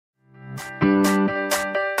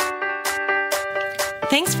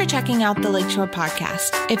Thanks for checking out the Lakeshore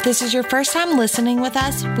Podcast. If this is your first time listening with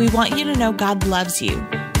us, we want you to know God loves you.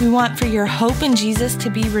 We want for your hope in Jesus to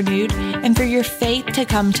be renewed and for your faith to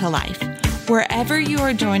come to life. Wherever you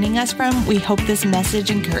are joining us from, we hope this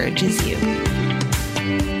message encourages you.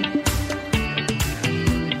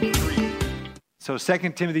 So 2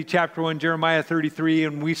 Timothy chapter 1, Jeremiah 33,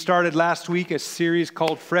 and we started last week a series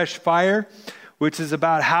called Fresh Fire, which is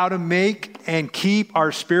about how to make and keep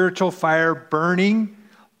our spiritual fire burning.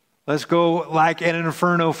 Let's go like an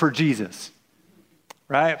inferno for Jesus,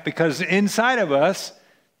 right? Because inside of us,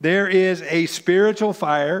 there is a spiritual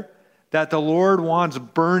fire that the Lord wants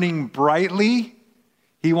burning brightly.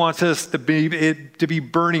 He wants us to be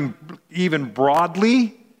burning even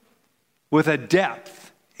broadly with a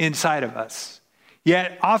depth inside of us.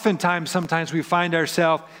 Yet oftentimes, sometimes we find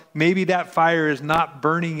ourselves, maybe that fire is not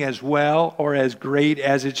burning as well or as great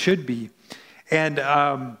as it should be.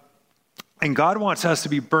 And God wants us to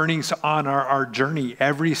be burning on our journey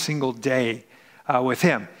every single day with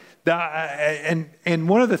Him. And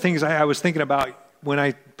one of the things I was thinking about when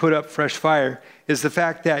I put up Fresh Fire is the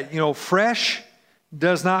fact that, fresh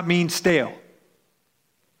does not mean stale,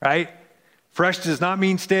 right? Fresh does not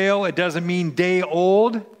mean stale. It doesn't mean day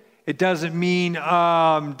old. It doesn't mean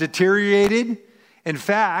deteriorated. In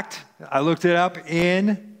fact, I looked it up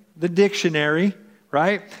in the dictionary,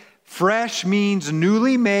 right? Fresh means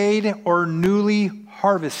newly made or newly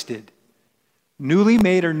harvested. Newly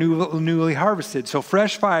made or newly harvested. So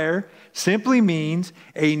fresh fire simply means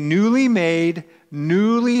a newly made,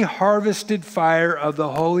 newly harvested fire of the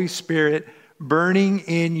Holy Spirit burning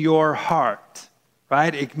in your heart,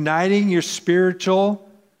 right? Igniting your spiritual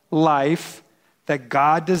life that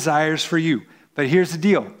God desires for you. But here's the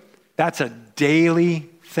deal. That's a daily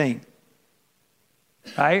thing,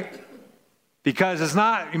 right? Because it's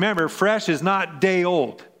not, remember, fresh is not day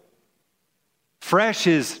old. Fresh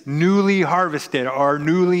is newly harvested or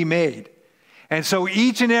newly made. And so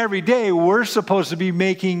each and every day, we're supposed to be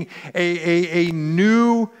making a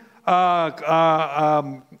new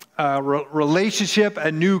relationship,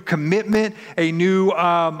 a new commitment, a new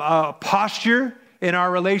posture in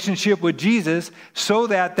our relationship with Jesus so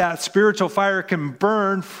that spiritual fire can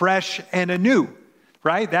burn fresh and anew,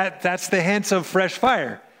 right? That's the hence of fresh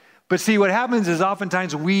fire. But see, what happens is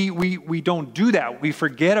oftentimes we don't do that. We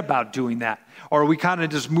forget about doing that. Or we kind of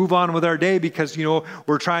just move on with our day because,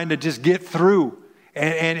 we're trying to just get through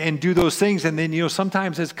and do those things. And then,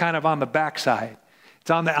 sometimes it's kind of on the backside. It's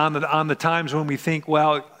on the times when we think,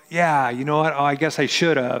 well, yeah, you know what? Oh, I guess I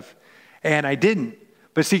should have. And I didn't.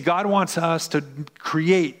 But see, God wants us to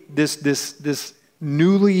create this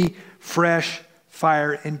newly fresh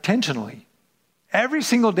fire intentionally. Every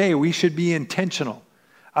single day we should be intentional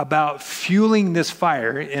about fueling this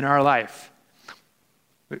fire in our life.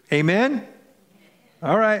 Amen?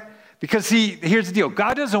 All right. Because see, here's the deal.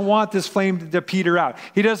 God doesn't want this flame to peter out.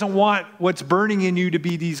 He doesn't want what's burning in you to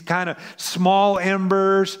be these kind of small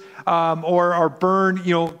embers or burn,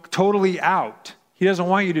 totally out. He doesn't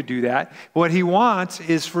want you to do that. What He wants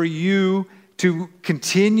is for you to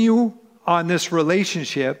continue on this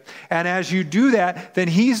relationship. And as you do that, then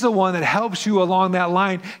He's the one that helps you along that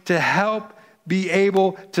line to help be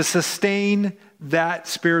able to sustain that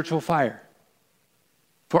spiritual fire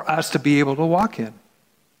for us to be able to walk in.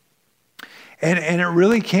 And it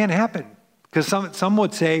really can happen. Because some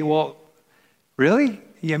would say, well, really?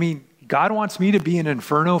 I mean, God wants me to be an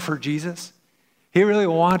inferno for Jesus? He really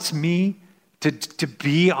wants me to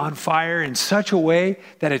be on fire in such a way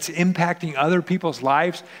that it's impacting other people's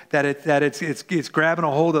lives, that it's grabbing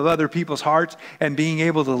a hold of other people's hearts and being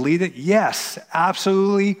able to lead it? Yes,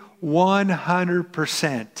 absolutely,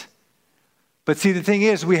 100%. But see, the thing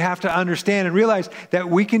is, we have to understand and realize that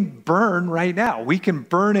we can burn right now. We can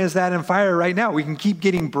burn as that in fire right now. We can keep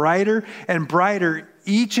getting brighter and brighter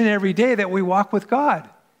each and every day that we walk with God.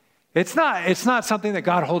 It's not something that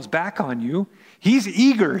God holds back on you. He's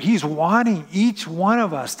eager. He's wanting each one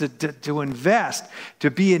of us to invest, to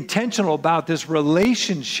be intentional about this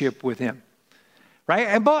relationship with Him, right?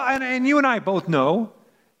 And you and I both know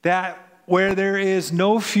that where there is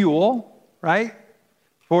no fuel, right,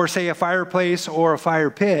 for say a fireplace or a fire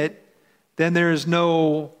pit, then there is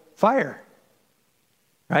no fire,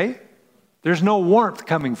 right? There's no warmth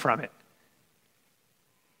coming from it.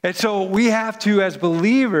 And so we have to, as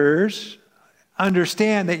believers,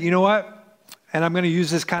 understand that, you know what? And I'm going to use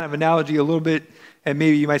this kind of analogy a little bit, and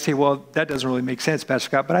maybe you might say, well, that doesn't really make sense, Pastor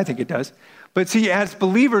Scott, but I think it does. But see, as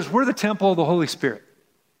believers, we're the temple of the Holy Spirit,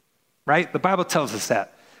 right? The Bible tells us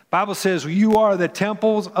that. The Bible says you are the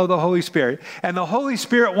temples of the Holy Spirit, and the Holy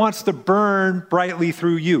Spirit wants to burn brightly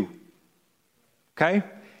through you, okay?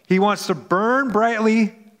 He wants to burn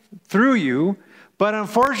brightly through you. But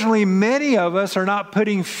unfortunately, many of us are not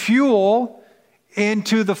putting fuel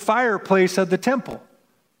into the fireplace of the temple,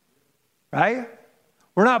 right?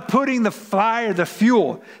 We're not putting the fire, the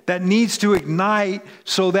fuel that needs to ignite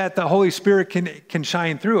so that the Holy Spirit can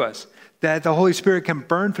shine through us, that the Holy Spirit can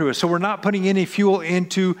burn through us. So we're not putting any fuel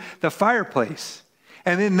into the fireplace.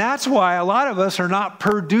 And then that's why a lot of us are not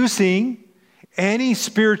producing any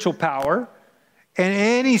spiritual power and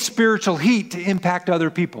any spiritual heat to impact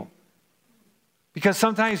other people. Because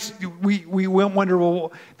sometimes we wonder,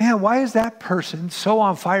 well, man, why is that person so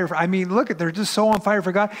on fire? Look, they're just so on fire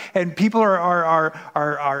for God, and people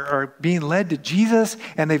are being led to Jesus,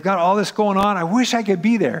 and they've got all this going on. I wish I could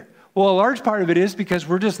be there. Well, a large part of it is because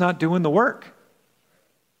we're just not doing the work.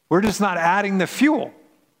 We're just not adding the fuel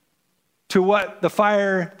to what the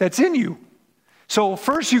fire that's in you. So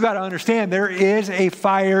first, you got to understand there is a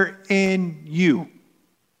fire in you,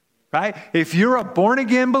 right? If you're a born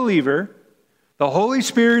again believer, the Holy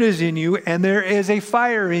Spirit is in you, and there is a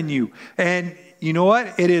fire in you. And you know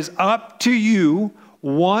what? It is up to you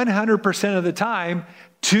 100% of the time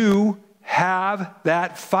to have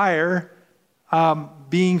that fire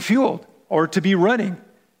being fueled or to be running,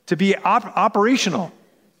 to be operational.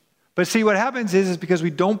 But see, what happens is because we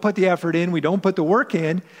don't put the effort in, we don't put the work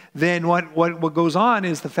in, then what goes on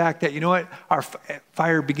is the fact that, you know what? Our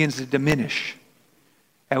fire begins to diminish.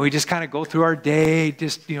 And we just kind of go through our day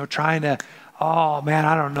just, trying to, oh man,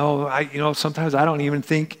 I don't know. Sometimes I don't even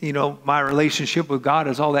think, my relationship with God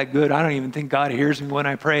is all that good. I don't even think God hears me when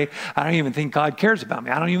I pray. I don't even think God cares about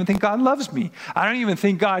me. I don't even think God loves me. I don't even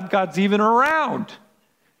think God's even around,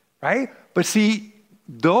 right? But see,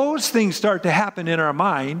 those things start to happen in our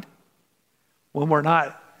mind when we're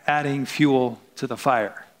not adding fuel to the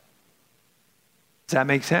fire. Does that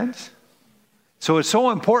make sense? So it's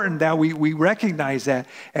so important that we recognize that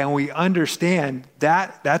and we understand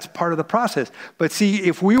that that's part of the process. But see,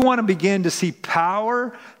 if we want to begin to see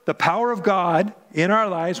the power of God in our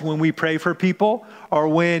lives when we pray for people or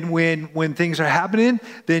when things are happening,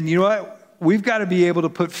 then you know what? We've got to be able to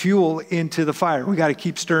put fuel into the fire. We got to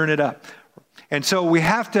keep stirring it up. And so we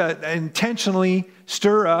have to intentionally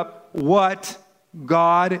stir up what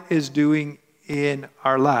God is doing in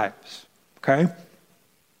our lives. Okay?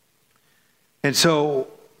 And so,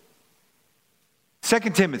 2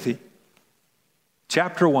 Timothy,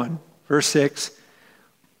 chapter 1, verse 6,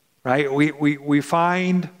 right? We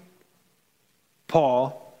find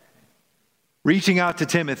Paul reaching out to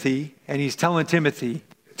Timothy, and he's telling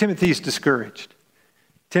Timothy's discouraged.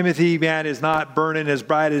 Timothy, man, is not burning as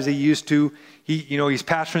bright as he used to. He's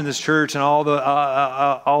pastoring this church, and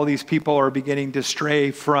all these people are beginning to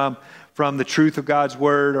stray from the truth of God's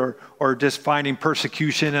word or just finding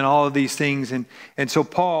persecution and all of these things. And so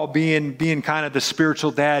Paul, being kind of the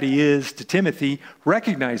spiritual dad he is to Timothy,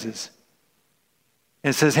 recognizes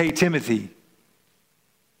and says, hey, Timothy,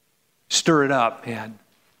 stir it up, man.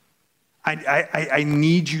 I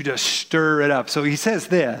need you to stir it up. So he says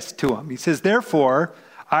this to him. He says, therefore,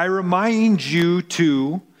 I remind you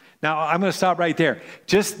to, now I'm going to stop right there.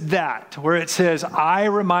 Just that, where it says, I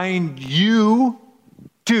remind you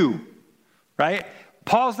to. Right?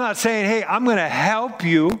 Paul's not saying, hey, I'm going to help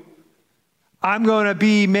you. I'm going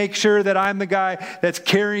to make sure that I'm the guy that's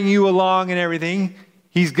carrying you along and everything.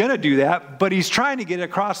 He's going to do that, but he's trying to get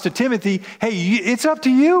across to Timothy, hey, it's up to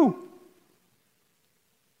you.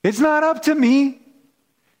 It's not up to me.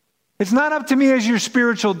 It's not up to me as your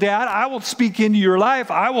spiritual dad. I will speak into your life.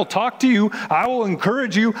 I will talk to you. I will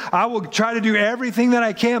encourage you. I will try to do everything that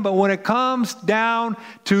I can. But when it comes down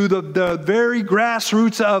to the very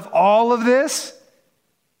grassroots of all of this,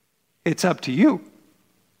 it's up to you.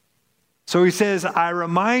 So he says, I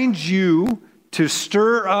remind you to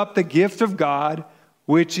stir up the gift of God,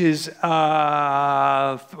 which is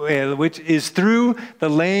through the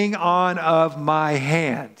laying on of my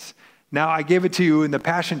hands. Now, I gave it to you in the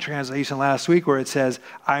Passion Translation last week where it says,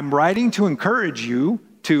 I'm writing to encourage you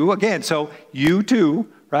to, again, so you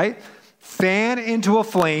too, right? Fan into a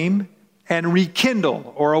flame and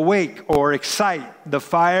rekindle or awake or excite the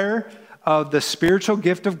fire of the spiritual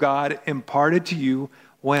gift of God imparted to you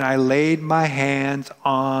when I laid my hands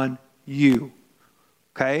on you.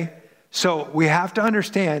 Okay? So we have to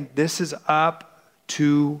understand this is up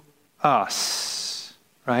to us,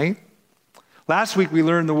 right? Last week we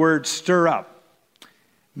learned the word stir up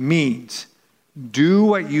means do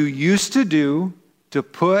what you used to do to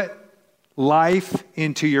put life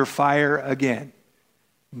into your fire again.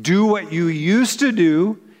 Do what you used to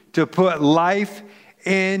do to put life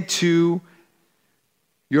into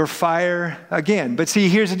your fire again. But see,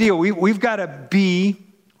 here's the deal. We've got to be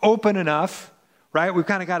open enough. right? We've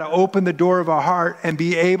kind of got to open the door of our heart and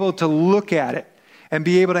be able to look at it and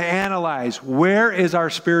be able to analyze, where is our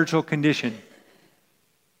spiritual condition?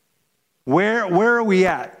 Where are we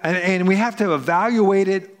at? And we have to evaluate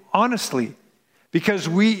it honestly, because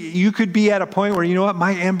you could be at a point where, you know what,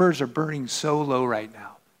 my embers are burning so low right now.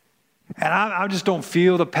 And I just don't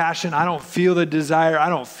feel the passion. I don't feel the desire. I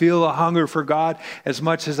don't feel the hunger for God as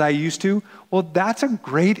much as I used to. Well, that's a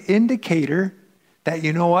great indicator that,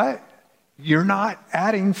 you know what, you're not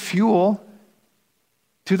adding fuel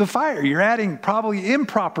to the fire. You're adding probably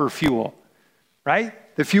improper fuel, right?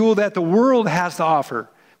 The fuel that the world has to offer.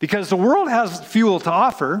 Because the world has fuel to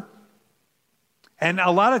offer, and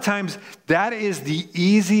a lot of times that is the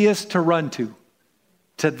easiest to run to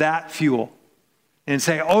that fuel. And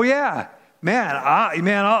say, oh yeah,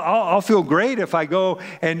 I'll feel great if I go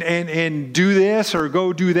and do this or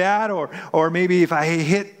go do that, or maybe if I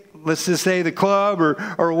hit, let's just say, the club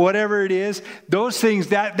or whatever it is. Those things,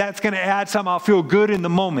 that's going to add something. I'll feel good in the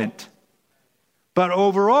moment. But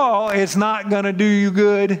overall, it's not going to do you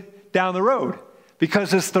good down the road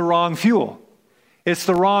because it's the wrong fuel. It's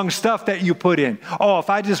the wrong stuff that you put in. Oh,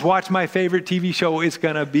 if I just watch my favorite TV show, it's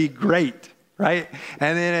going to be great. Right?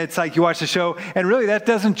 And then it's like you watch the show, and really that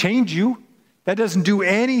doesn't change you. That doesn't do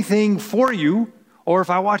anything for you. Or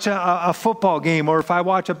if I watch a football game, or if I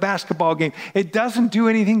watch a basketball game, it doesn't do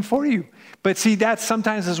anything for you. But see, that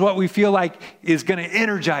sometimes is what we feel like is going to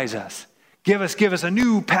energize us. Give us a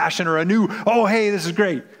new passion or a new, oh, hey, this is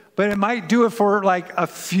great. But it might do it for like a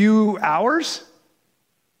few hours.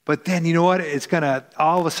 But then, you know what? It's going to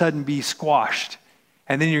all of a sudden be squashed.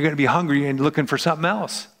 And then you're going to be hungry and looking for something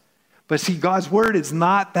else. But see, God's word is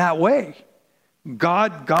not that way.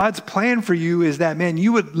 God's plan for you is that, man,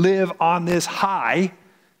 you would live on this high,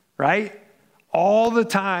 right? All the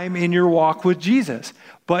time in your walk with Jesus.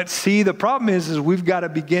 But see, the problem is we've got to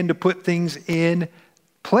begin to put things in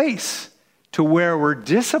place to where we're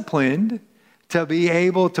disciplined to be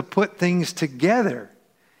able to put things together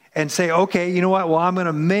and say, okay, you know what? Well, I'm going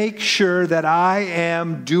to make sure that I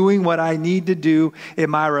am doing what I need to do in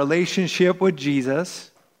my relationship with Jesus.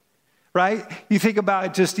 Right? You think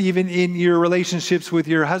about just even in your relationships with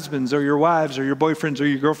your husbands or your wives or your boyfriends or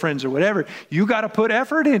your girlfriends or whatever, you got to put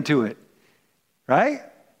effort into it, right?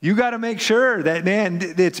 You got to make sure that, man,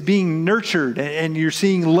 it's being nurtured and you're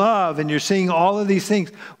seeing love and you're seeing all of these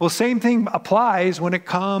things. Well, same thing applies when it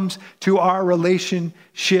comes to our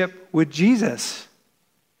relationship with Jesus.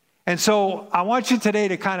 And so I want you today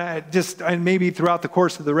to kind of just, and maybe throughout the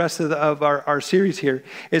course of the rest of our series here,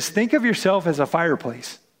 is think of yourself as a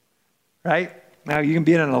fireplace. Right? Now, you can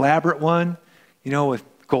be in an elaborate one, you know, with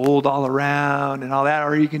gold all around and all that,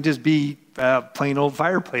 or you can just be a plain old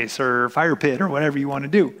fireplace or fire pit or whatever you want to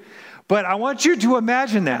do. But I want you to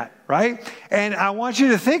imagine that, right? And I want you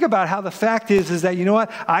to think about how the fact is that, you know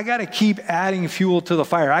what? I got to keep adding fuel to the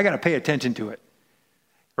fire. I got to pay attention to it,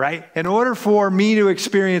 right? In order for me to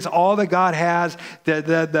experience all that God has,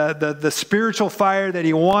 the spiritual fire that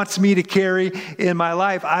he wants me to carry in my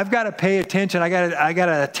life, I've got to pay attention. I got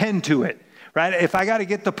to attend to it, right? If I got to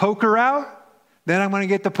get the poker out, then I'm going to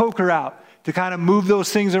get the poker out to kind of move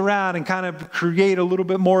those things around and kind of create a little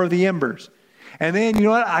bit more of the embers. And then, you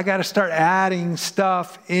know what? I got to start adding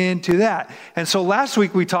stuff into that. And so last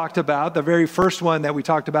week we talked about, the very first one that we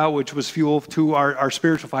talked about, which was fuel to our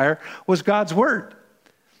spiritual fire, was God's word.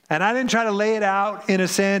 And I didn't try to lay it out in a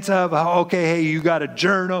sense of, okay, hey, you got to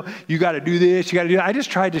journal, you got to do this, you got to do that. I just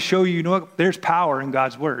tried to show you, you know what, there's power in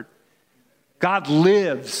God's word. God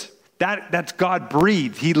lives. That's God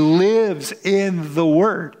breathed. He lives in the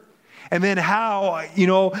word. And then how, you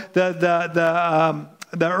know, the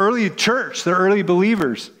early church, the early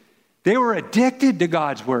believers, they were addicted to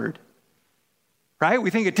God's word, right? We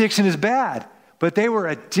think addiction is bad, but they were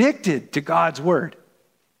addicted to God's word.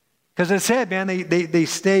 Because it said, man, they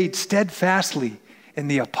stayed steadfastly in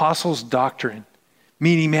the apostles' doctrine,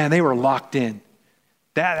 meaning, man, they were locked in.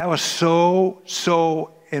 That was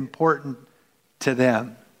so important to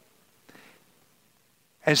them.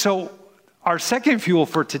 And so our second fuel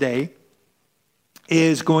for today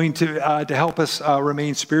is going to help us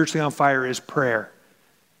remain spiritually on fire is prayer.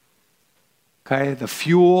 Okay, the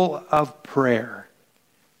fuel of prayer.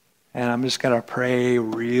 And I'm just going to pray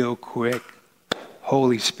real quick.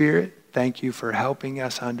 Holy Spirit, thank you for helping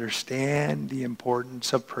us understand the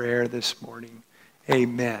importance of prayer this morning.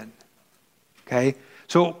 Amen. Okay,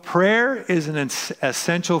 so prayer is an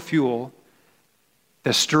essential fuel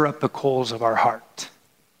to stir up the coals of our heart.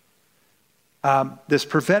 This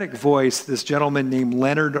prophetic voice, this gentleman named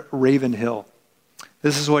Leonard Ravenhill,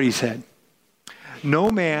 this is what he said.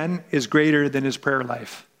 No man is greater than his prayer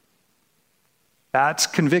life. That's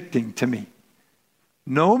convicting to me.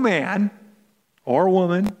 No man or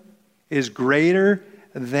woman is greater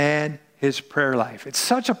than his prayer life. It's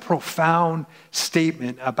such a profound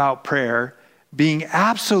statement about prayer being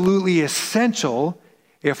absolutely essential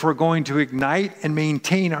if we're going to ignite and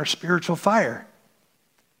maintain our spiritual fire.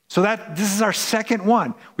 So this is our second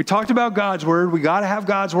one. We talked about God's word. We got to have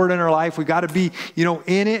God's word in our life. We got to be,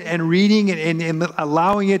 in it and reading it and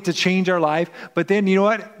allowing it to change our life. But then, you know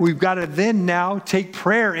what? We've got to then now take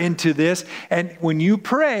prayer into this. And when you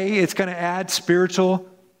pray, it's going to add spiritual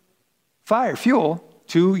fire, fuel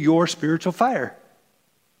to your spiritual fire.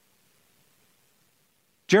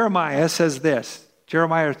 Jeremiah says this,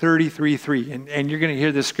 Jeremiah 33:3, and you're going to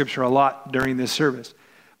hear this scripture a lot during this service.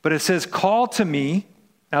 But it says, call to me.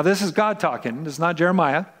 Now this is God talking. This is not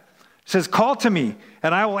Jeremiah. It says, call to me,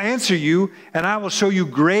 and I will answer you, and I will show you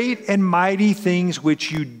great and mighty things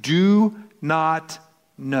which you do not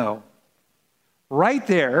know. Right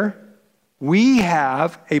there, we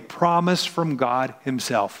have a promise from God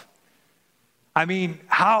himself. I mean,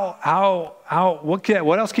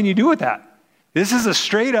 what else can you do with that? This is a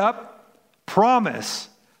straight up promise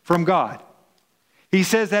from God. He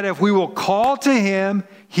says that if we will call to him,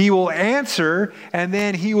 he will answer, and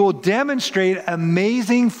then he will demonstrate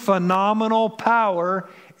amazing, phenomenal power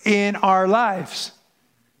in our lives.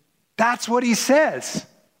 That's what he says.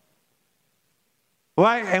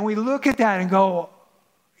 Right? And we look at that and go,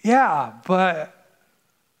 yeah, but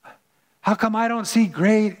how come I don't see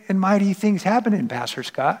great and mighty things happening, Pastor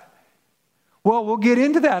Scott? Well, we'll get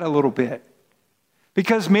into that a little bit.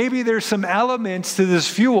 Because maybe there's some elements to this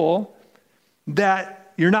fuel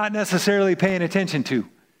that you're not necessarily paying attention to.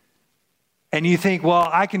 And you think, well,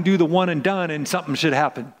 I can do the one and done and something should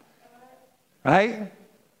happen. Right?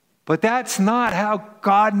 But that's not how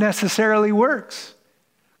God necessarily works.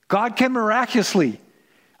 God can miraculously,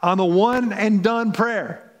 on the one and done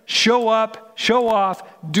prayer, show up, show off,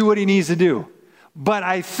 do what he needs to do. But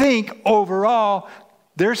I think overall,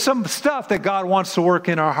 there's some stuff that God wants to work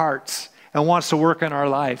in our hearts and wants to work in our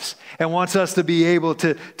lives and wants us to be able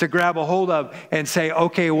to grab a hold of and say,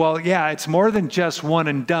 okay, well, yeah, it's more than just one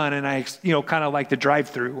and done. And I, kind of like the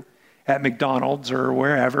drive-through at McDonald's or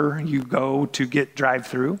wherever you go to get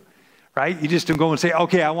drive-through, right? You just don't go and say,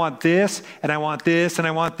 okay, I want this and I want this and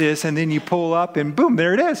I want this. And then you pull up and boom,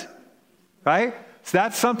 there it is, right? So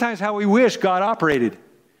that's sometimes how we wish God operated.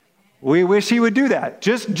 We wish he would do that.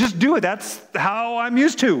 Just do it. That's how I'm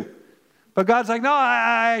used to. But God's like, no,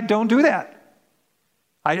 I don't do that.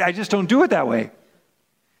 I just don't do it that way.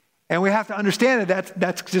 And we have to understand that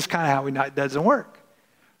that's just kind of how it doesn't work.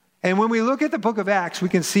 And when we look at the book of Acts, we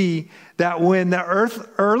can see that when the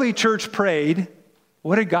early church prayed,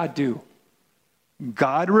 what did God do?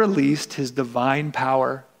 God released his divine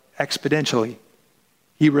power exponentially.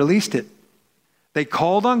 He released it. They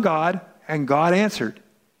called on God, and God answered.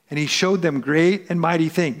 And he showed them great and mighty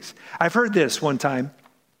things. I've heard this one time,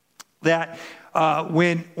 that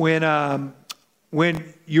when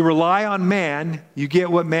you rely on man, you get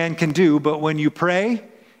what man can do. But when you pray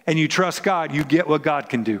and you trust God, you get what God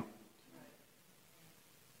can do.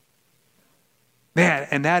 Man,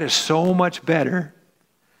 and that is so much better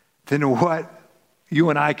than what you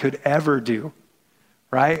and I could ever do,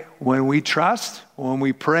 right? When we trust, when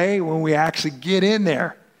we pray, when we actually get in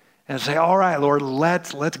there and say, all right, Lord,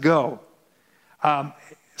 let's go.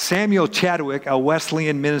 Samuel Chadwick, a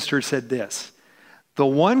Wesleyan minister, said this: the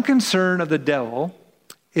one concern of the devil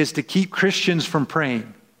is to keep Christians from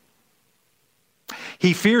praying.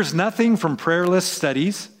 He fears nothing from prayerless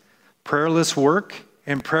studies, prayerless work,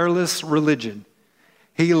 and prayerless religion.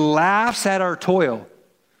 He laughs at our toil.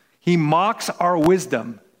 He mocks our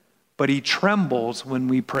wisdom, but he trembles when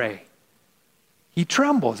we pray. He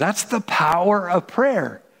trembles. That's the power of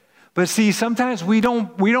prayer. But see, sometimes we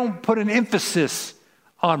don't put an emphasis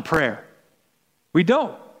on prayer. We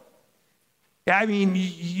don't. I mean,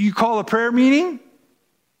 you call a prayer meeting,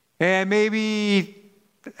 and maybe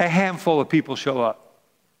a handful of people show up.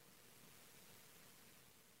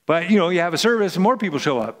 But, you have a service and more people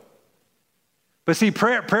show up. But see,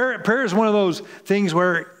 prayer is one of those things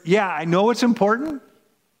where, yeah, I know it's important,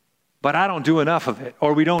 but I don't do enough of it,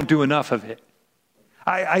 or we don't do enough of it.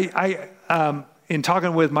 In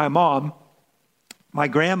talking with my mom, my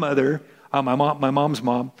grandmother, my mom's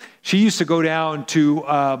mom, she used to go down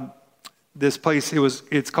to this place.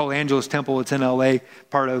 It's called Angelus Temple. It's in LA,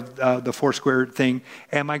 part of the Foursquare thing.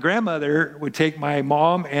 And my grandmother would take my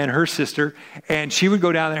mom and her sister, and she would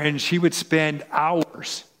go down there and she would spend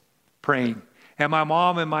hours praying. And my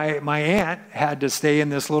mom and my aunt had to stay in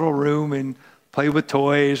this little room and play with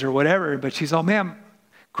toys or whatever. But she's all, man,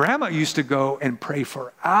 Grandma used to go and pray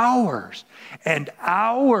for hours and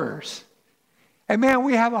hours. And man,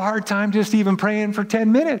 we have a hard time just even praying for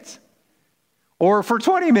 10 minutes or for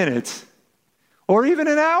 20 minutes or even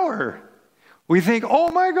an hour. We think,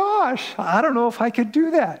 oh my gosh, I don't know if I could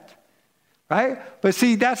do that, right? But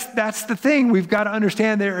see, that's the thing. We've got to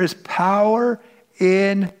understand there is power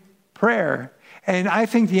in prayer. And I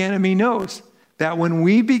think the enemy knows that when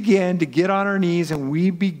we begin to get on our knees and we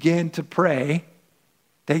begin to pray,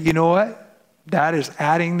 that you know what? That is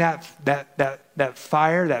adding that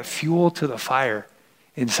fire, that fuel to the fire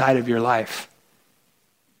inside of your life.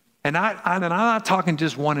 And I'm not talking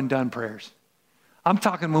just one and done prayers. I'm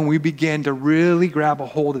talking when we begin to really grab a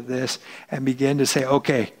hold of this and begin to say,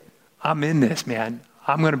 okay, I'm in this, man.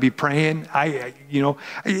 I'm going to be praying.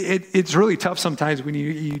 It's really tough sometimes when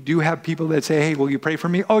you do have people that say, hey, will you pray for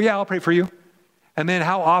me? Oh yeah, I'll pray for you. And then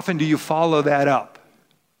how often do you follow that up,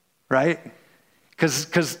 right?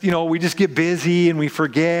 Because we just get busy and we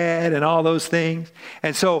forget and all those things.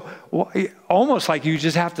 And so almost like you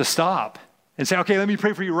just have to stop and say, okay, let me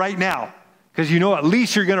pray for you right now. Because at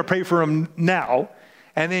least you're going to pray for them now.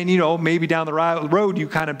 And then, maybe down the road, you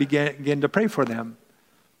kind of begin to pray for them.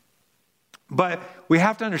 But we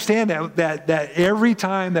have to understand that every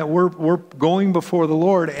time that we're going before the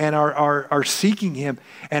Lord and are seeking Him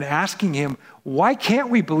and asking Him, why can't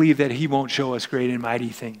we believe that He won't show us great and mighty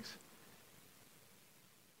things?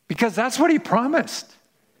 Because that's what He promised,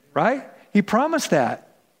 right? He promised that.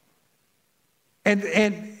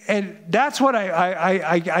 And that's what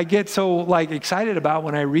I get so excited about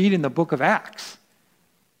when I read in the book of Acts.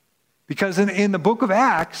 Because in the book of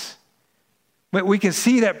Acts, we can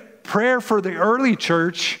see that prayer for the early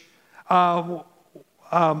church was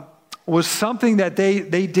something that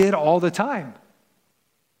they did all the time.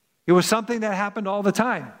 It was something that happened all the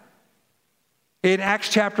time. In Acts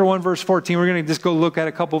chapter 1, verse 14, we're going to just go look at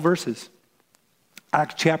a couple verses.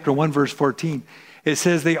 Acts chapter 1, verse 14. It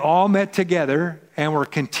says they all met together and were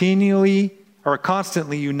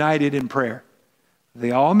constantly united in prayer. They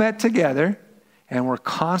all met together and were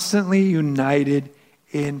constantly united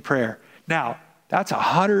in prayer. Now, that's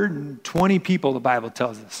 120 people, the Bible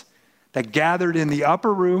tells us, that gathered in the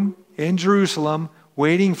upper room in Jerusalem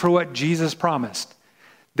waiting for what Jesus promised.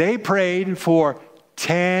 They prayed for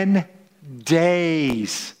 10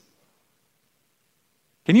 days.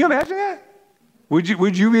 Can you imagine that? Would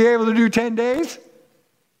you be able to do 10 days?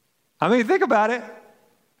 I mean, think about it.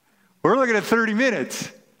 We're looking at 30 minutes.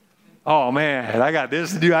 Oh, man, I got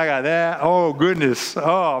this to do. I got that. Oh, goodness.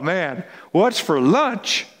 Oh, man. What's for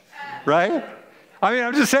lunch? Right? I mean,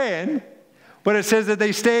 I'm just saying. But it says that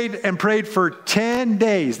they stayed and prayed for 10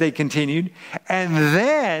 days. They continued. And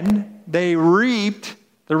then they reaped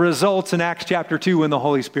the results in Acts chapter 2 when the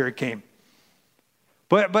Holy Spirit came.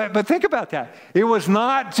 But think about that. It was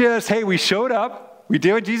not just, hey, we showed up. We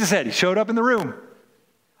did what Jesus said. He showed up in the room.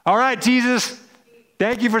 All right, Jesus,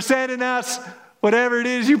 thank you for sending us whatever it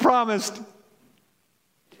is you promised.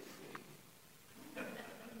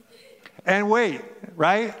 And wait,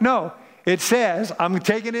 right? No, it says, I'm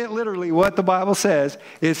taking it literally what the Bible says.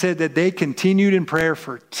 It said that they continued in prayer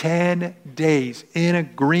for 10 days in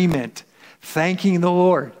agreement, thanking the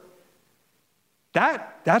Lord.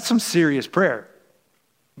 That's some serious prayer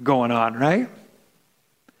going on, right?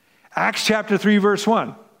 Acts chapter 3, verse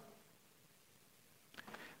 1.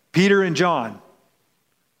 Peter and John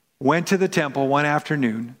went to the temple one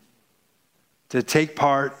afternoon to take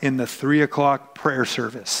part in the 3 o'clock prayer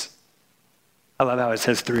service. I love how it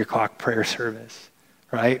says 3 o'clock prayer service,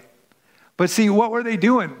 right? But see, what were they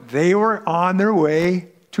doing? They were on their way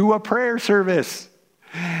to a prayer service.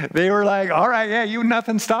 They were like, all right, yeah,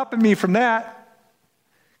 nothing stopping me from that.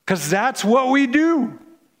 Because that's what we do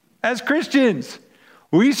as Christians.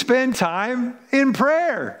 We spend time in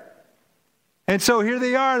prayer. And so here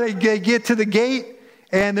they are. They get to the gate,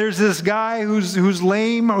 and there's this guy who's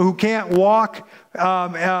lame or who can't walk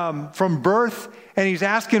from birth, and he's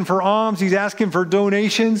asking for alms. He's asking for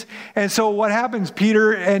donations. And so what happens?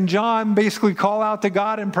 Peter and John basically call out to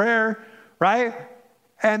God in prayer, right?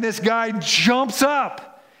 And this guy jumps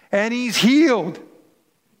up, and he's healed,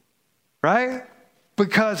 right?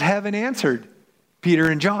 Because heaven answered Peter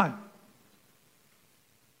and John.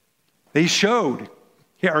 They showed,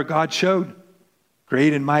 or God showed,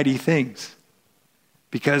 great and mighty things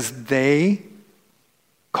because they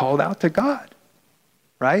called out to God,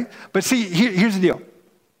 right? But see, here's the deal.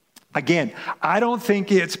 Again, I don't think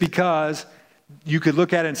it's because you could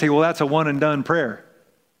look at it and say, well, that's a one and done prayer.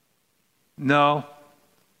 No,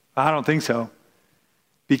 I don't think so.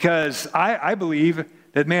 Because I believe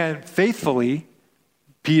that, man, faithfully,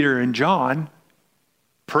 Peter and John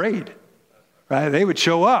prayed, right? They would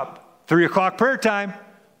show up, 3 o'clock prayer time,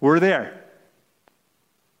 we're there.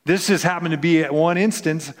 This just happened to be at one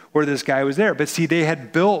instance where this guy was there. But see, they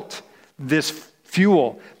had built this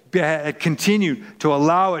fuel, had continued to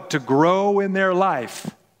allow it to grow in their life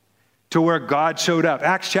to where God showed up.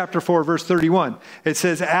 Acts chapter 4, verse 31. It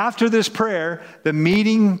says, after this prayer, the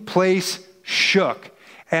meeting place shook,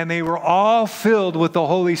 and they were all filled with the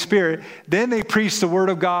Holy Spirit. Then they preached the word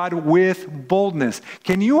of God with boldness.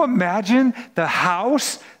 Can you imagine the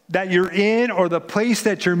house that you're in or the place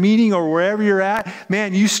that you're meeting or wherever you're at?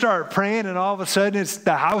 Man, you start praying and all of a sudden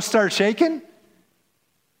the house starts shaking?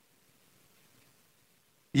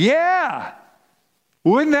 Yeah.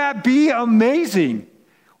 Wouldn't that be amazing?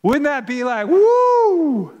 Wouldn't that be like,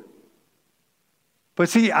 woo? But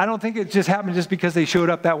see, I don't think it just happened just because they showed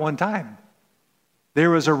up that one time. There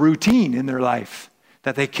was a routine in their life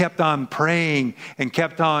that they kept on praying and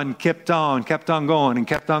kept on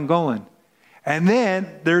going. And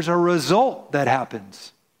then there's a result that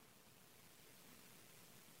happens.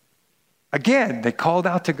 Again, they called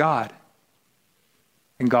out to God,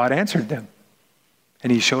 and God answered them.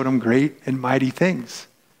 And he showed them great and mighty things.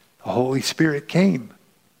 The Holy Spirit came.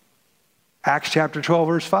 Acts chapter 12,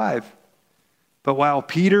 verse 5. But while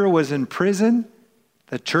Peter was in prison,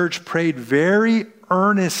 the church prayed very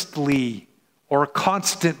earnestly or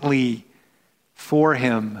constantly for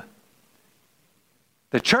him.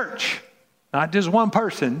 The church, not just one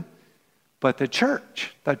person, but the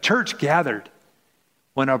church. The church gathered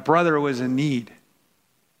when a brother was in need,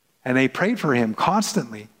 and they prayed for him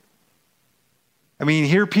constantly. I mean,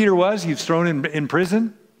 here Peter was, he was thrown in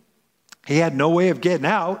prison. He had no way of getting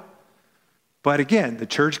out. But again, the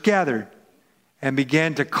church gathered and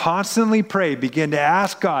began to constantly pray, began to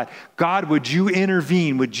ask God, God, would you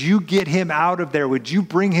intervene? Would you get him out of there? Would you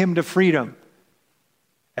bring him to freedom?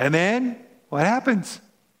 And then what happens?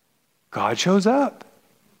 God shows up.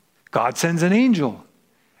 God sends an angel.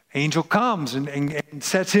 Angel comes and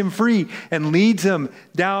sets him free and leads him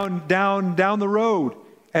down the road.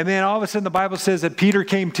 And then all of a sudden the Bible says that Peter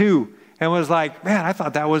came to and was like, man, I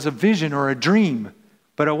thought that was a vision or a dream.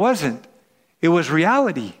 But it wasn't. It was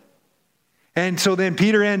reality. And so then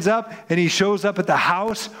Peter ends up and he shows up at the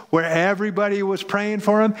house where everybody was praying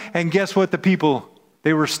for him. And guess what? The people,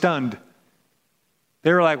 they were stunned.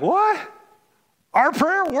 They were like, what? Our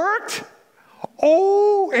prayer worked?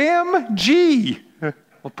 OMG.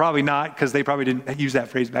 Well, probably not, because they probably didn't use that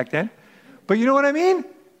phrase back then. But you know what I mean?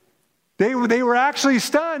 They were actually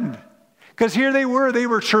stunned. Because here they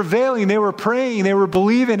were travailing, they were praying, they were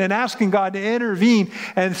believing and asking God to intervene.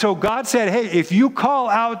 And so God said, hey, if you call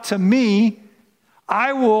out to me,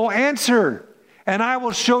 I will answer, and I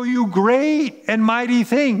will show you great and mighty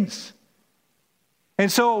things.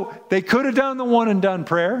 And so they could have done the one and done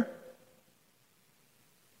prayer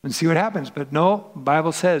and see what happens. But no, the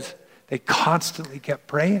Bible says they constantly kept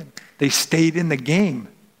praying. They stayed in the game.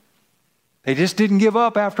 They just didn't give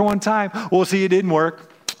up after one time. Well, see, it didn't work.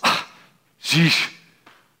 Sheesh.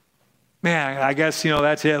 Man, I guess,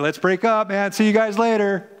 that's it. Let's break up, man. See you guys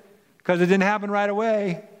later. Because it didn't happen right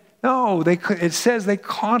away. No, it says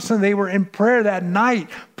they were in prayer that night,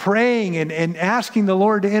 praying and asking the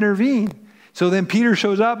Lord to intervene. So then Peter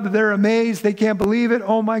shows up, they're amazed, they can't believe it.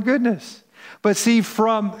 Oh my goodness. But see,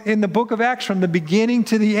 in the book of Acts, from the beginning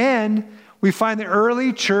to the end, we find the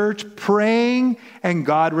early church praying and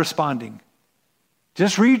God responding.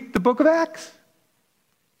 Just read the book of Acts.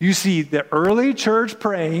 You see the early church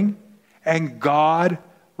praying and God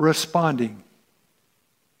responding.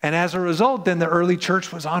 And as a result, then the early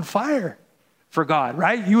church was on fire for God,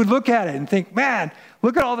 right? You would look at it and think, man,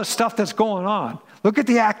 look at all the stuff that's going on. Look at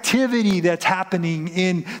the activity that's happening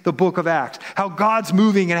in the book of Acts, how God's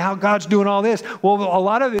moving and how God's doing all this. Well, a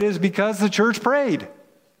lot of it is because the church prayed.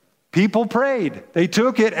 People prayed. They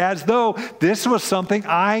took it as though this was something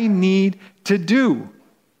I need to do.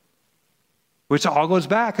 Which all goes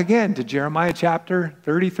back again to Jeremiah chapter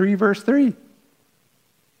 33, verse 3.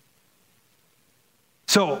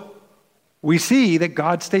 So we see that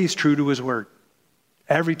God stays true to his word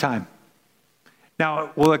every time.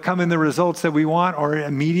 Now, will it come in the results that we want or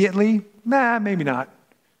immediately? Nah, maybe not.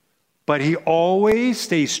 But he always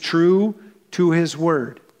stays true to his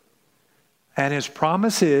word. And his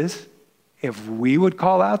promise is, if we would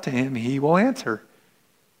call out to him, he will answer.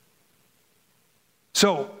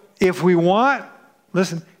 So if we want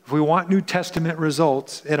New Testament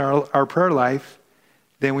results in our prayer life,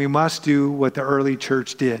 then we must do what the early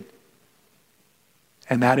church did.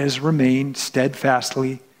 And that is remain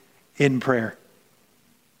steadfastly in prayer.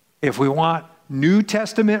 If we want New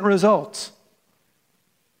Testament results,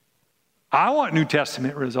 I want New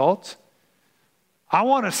Testament results. I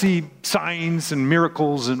want to see signs and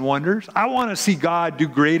miracles and wonders. I want to see God do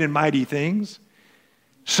great and mighty things.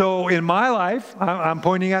 So in my life, I'm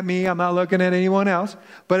pointing at me, I'm not looking at anyone else,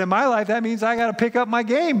 but in my life, that means I got to pick up my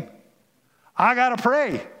game. I got to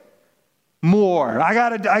pray more. I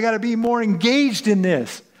got to be more engaged in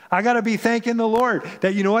this. I got to be thanking the Lord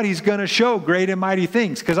that, you know what, he's going to show great and mighty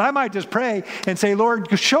things. Because I might just pray and say,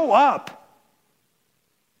 Lord, show up.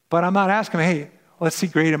 But I'm not asking him, hey, let's see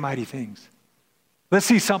great and mighty things. Let's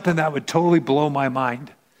see something that would totally blow my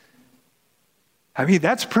mind. I mean,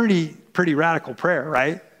 that's pretty radical prayer,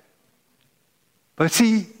 right? But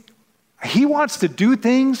see, he wants to do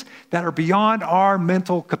things that are beyond our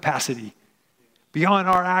mental capacity, beyond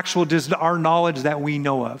our knowledge that we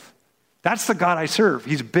know of. That's the God I serve.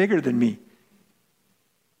 He's bigger than me.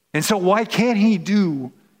 And so why can't he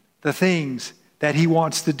do the things that he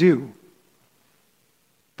wants to do?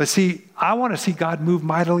 But see, I want to see God move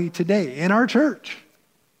mightily today in our church,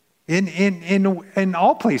 in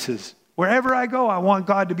all places. Wherever I go, I want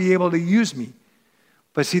God to be able to use me.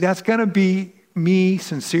 But see, that's going to be me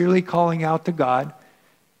sincerely calling out to God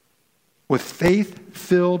with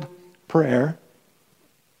faith-filled prayer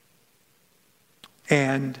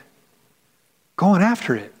and going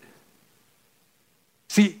after it.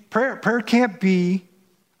 See, prayer can't be,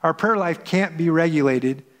 our prayer life can't be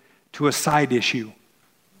regulated to a side issue,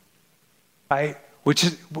 right? Which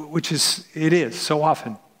is it is so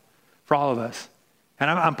often for all of us. And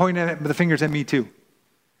I'm pointing the fingers at me too.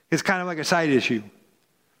 It's kind of like a side issue.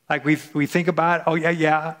 Like we think about, oh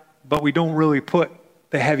yeah, but we don't really put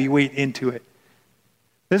the heavy weight into it.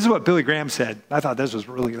 This is what Billy Graham said. I thought this was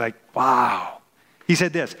really like, wow. He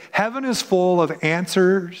said this, heaven is full of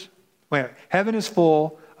answers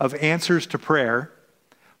to prayer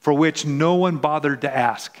for which no one bothered to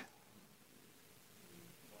ask.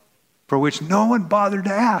 For which no one bothered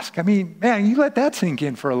to ask. I mean, man, you let that sink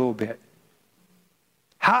in for a little bit.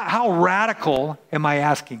 How radical am I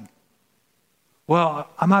asking? Well,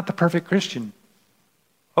 I'm not the perfect Christian.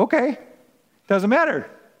 Okay, doesn't matter,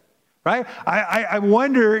 right? I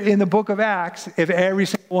wonder in the book of Acts if every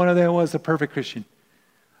single one of them was the perfect Christian.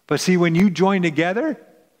 But see, when you join together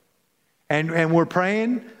and we're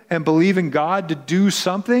praying and believing God to do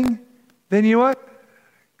something, then you know what?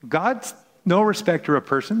 God's no respecter of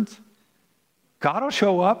persons. God will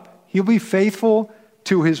show up. He'll be faithful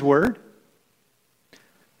to his word.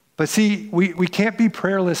 But see, we can't be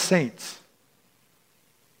prayerless saints.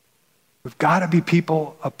 We've got to be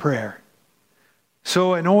people of prayer.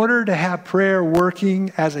 So in order to have prayer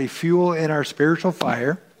working as a fuel in our spiritual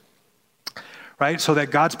fire, right, so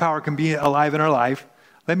that God's power can be alive in our life,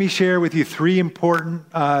 let me share with you three important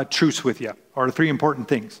truths with you, or three important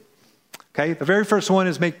things. Okay, the very first one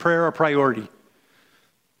is make prayer a priority.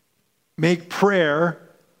 Make prayer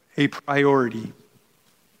a priority.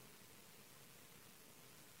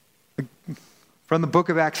 From the book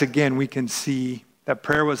of Acts again, we can see that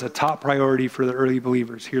prayer was a top priority for the early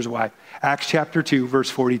believers. Here's why. Acts chapter 2, verse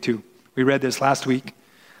 42. We read this last week,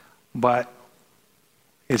 but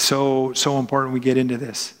it's so important we get into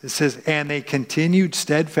this. It says, and they continued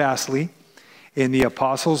steadfastly in the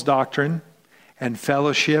apostles' doctrine and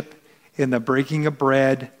fellowship, in the breaking of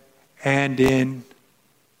bread, and in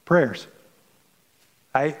prayers.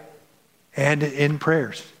 Right? And in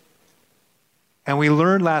prayers. And we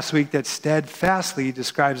learned last week that steadfastly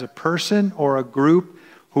describes a person or a group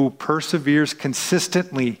who perseveres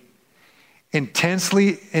consistently,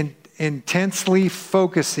 intensely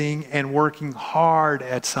focusing and working hard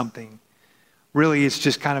at something. Really, it's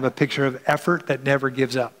just kind of a picture of effort that never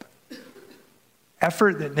gives up.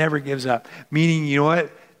 Effort that never gives up. Meaning, you know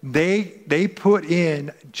what? They put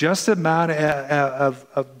in just the amount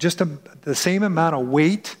the same amount of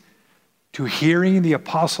weight to hearing the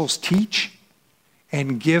apostles teach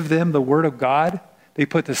and give them the word of God. They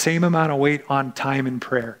put the same amount of weight on time in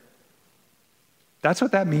prayer. That's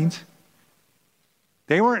what that means.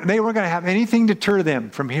 They weren't going to have anything deter them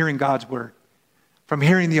from hearing God's word, from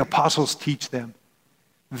hearing the apostles teach them.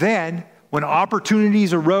 Then, when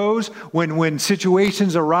opportunities arose, when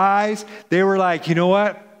situations arise, they were like, you know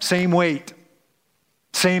what? Same weight.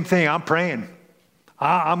 Same thing. I'm praying.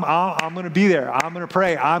 I'm going to be there. I'm going to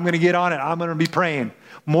pray. I'm going to get on it. I'm going to be praying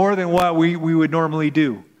more than what we would normally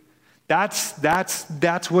do. That's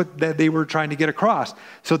what they were trying to get across.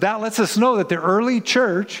 So that lets us know that the early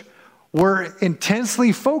church were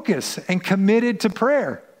intensely focused and committed to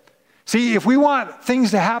prayer. See, if we want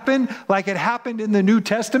things to happen like it happened in the New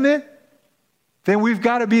Testament, then we've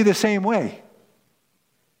got to be the same way.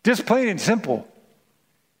 Just plain and simple.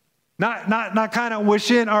 Not kind of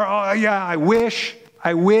wishing or, oh, yeah, I wish.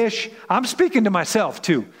 I'm speaking to myself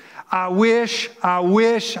too. I wish. But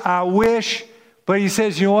he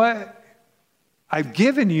says, you know what? I've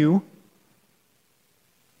given you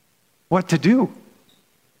what to do.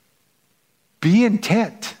 Be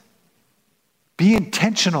intent. Be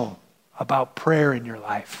intentional about prayer in your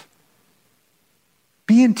life.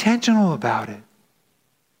 Be intentional about it.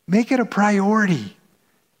 Make it a priority,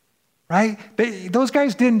 right? Those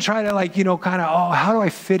guys didn't try to how do I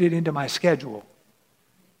fit it into my schedule?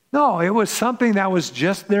 No, it was something that was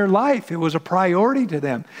just their life. It was a priority to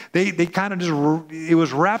them. They kind of it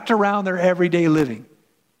was wrapped around their everyday living.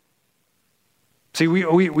 See,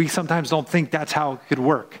 we sometimes don't think that's how it could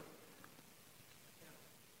work.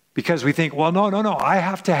 Because we think, well, no, I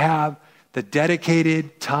have to have the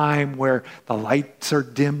dedicated time where the lights are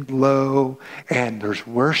dimmed low and there's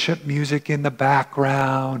worship music in the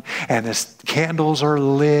background and the candles are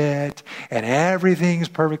lit and everything's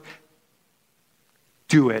perfect.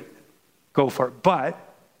 Do it. Go for it. But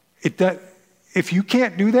if you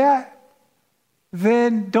can't do that,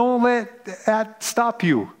 then don't let that stop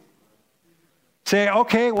you. Say,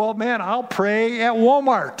 okay, well, man, I'll pray at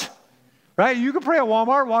Walmart. Right? You can pray at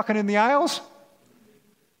Walmart walking in the aisles.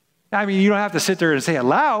 I mean, you don't have to sit there and say it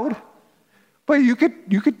loud, but you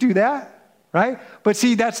could do that, right? But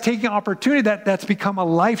see, that's taking opportunity. That's become a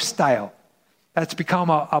lifestyle. That's become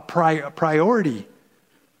a priority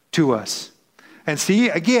to us. And see,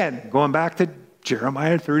 again, going back to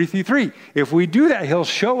Jeremiah 33:3, if we do that, he'll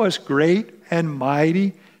show us great and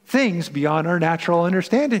mighty things beyond our natural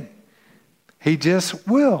understanding. He just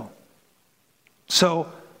will.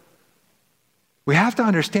 So we have to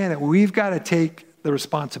understand that we've got to take the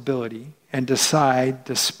responsibility and decide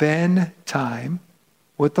to spend time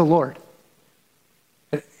with the Lord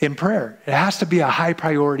in prayer. It has to be a high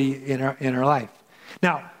priority in our life.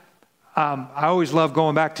 Now, I always love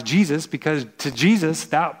going back to Jesus, because to Jesus,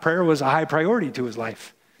 that prayer was a high priority to his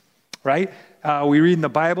life, right? We read in the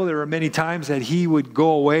Bible, there were many times that he would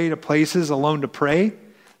go away to places alone to pray.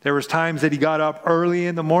 There was times that he got up early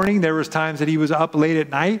in the morning. There was times that he was up late at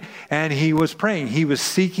night and he was praying. He was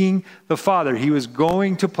seeking the Father. He was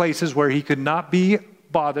going to places where he could not be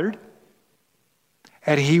bothered,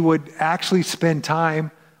 and he would actually spend time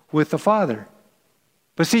with the Father.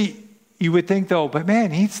 But see, you would think though, but man,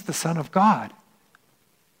 he's the Son of God.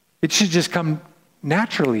 It should just come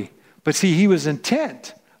naturally. But see, he was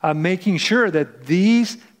intent on making sure that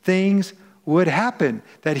these things would happen,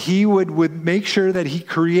 that he would make sure that he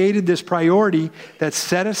created this priority that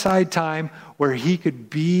set aside time where he could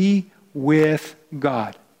be with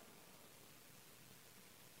God.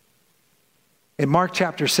 In Mark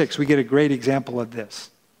chapter 6, we get a great example of this.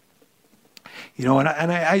 You know, and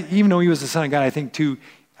I even though he was the Son of God, I think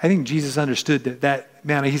Jesus understood that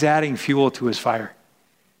man, he's adding fuel to his fire,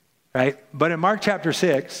 right? But in Mark chapter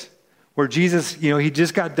 6, where Jesus, he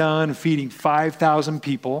just got done feeding 5,000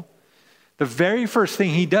 people, the very first thing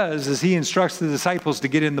he does is he instructs the disciples to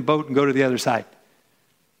get in the boat and go to the other side.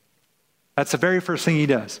 That's the very first thing he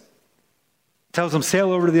does. Tells them,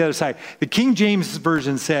 sail over to the other side. The King James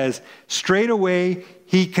Version says, straight away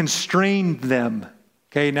he constrained them.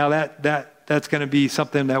 Okay, now that's going to be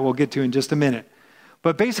something that we'll get to in just a minute.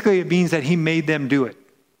 But basically it means that he made them do it.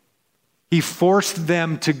 He forced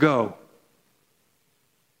them to go.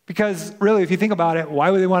 Because really, if you think about it, why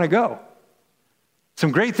would they want to go?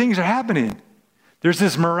 Some great things are happening. There's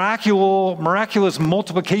this miraculous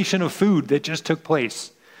multiplication of food that just took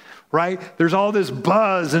place, right? There's all this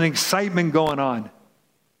buzz and excitement going on.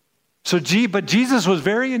 But Jesus was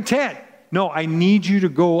very intent. No, I need you to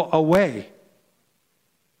go away.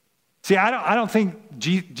 See, I don't think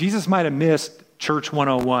Jesus might have missed Church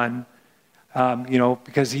 101,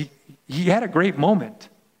 because he had a great moment.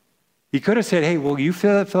 He could have said, hey, will you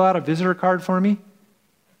fill out a visitor card for me?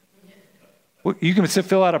 You can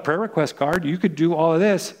fill out a prayer request card. You could do all of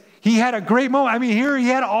this. He had a great moment. I mean, here he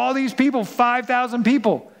had all these people, 5,000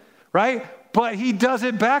 people, right? But he does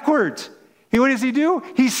it backwards. What does he do?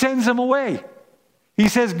 He sends them away. He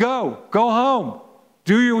says, go home,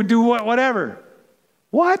 do whatever.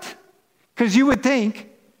 What? Because you would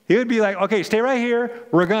think he would be like, okay, stay right here.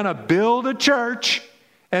 We're going to build a church,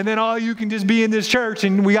 and then all you can just be in this church,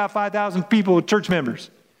 and we got 5,000 people, church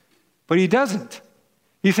members. But he doesn't.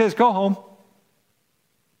 He says, go home.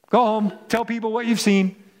 Go home, tell people what you've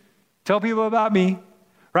seen, tell people about me,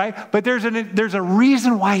 right? But there's a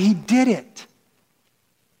reason why he did it.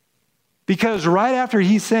 Because right after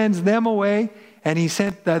he sends them away and he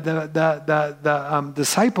sent the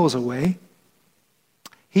disciples away,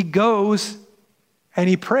 he goes and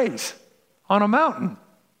he prays on a mountain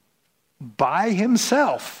by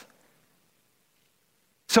himself.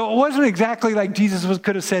 So it wasn't exactly like Jesus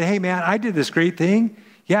could have said, hey man, I did this great thing.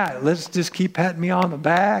 yeah, let's just keep patting me on the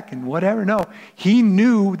back and whatever. No, he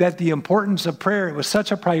knew that the importance of prayer was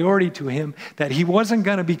such a priority to him that he wasn't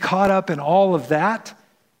going to be caught up in all of that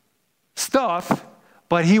stuff,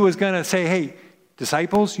 but he was going to say, hey,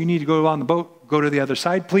 disciples, you need to go on the boat, go to the other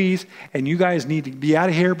side, please, and you guys need to be out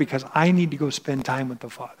of here because I need to go spend time with the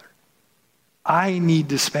Father. I need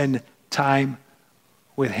to spend time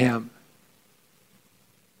with him.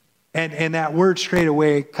 And that word straight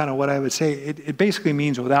away, kind of what I would say, it basically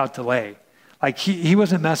means without delay. Like he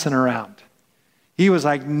wasn't messing around. He was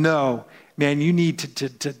like, no, man, you need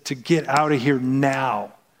to get out of here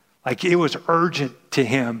now. Like it was urgent to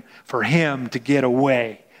him for him to get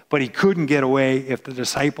away. But he couldn't get away if the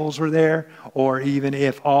disciples were there or even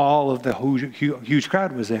if all of the huge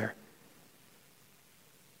crowd was there.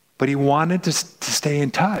 But he wanted to stay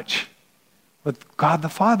in touch with God the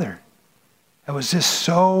Father. It was just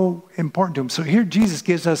so important to him. So here Jesus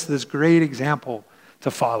gives us this great example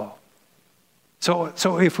to follow.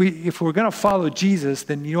 So if we're going to follow Jesus,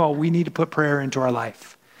 then we need to put prayer into our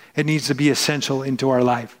life. It needs to be essential into our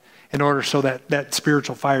life in order so that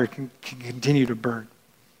spiritual fire can continue to burn.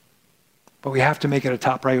 But we have to make it a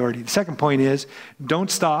top priority. The second point is, don't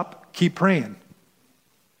stop, keep praying.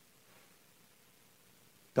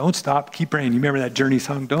 Don't stop, keep praying. You remember that Journey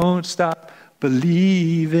song, Don't Stop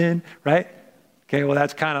Believing, right? Okay, well,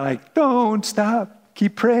 that's kind of like, don't stop,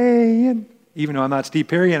 keep praying. Even though I'm not Steve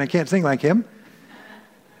Perry and I can't sing like him.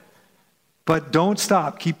 But don't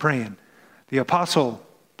stop, keep praying. The Apostle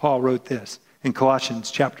Paul wrote this in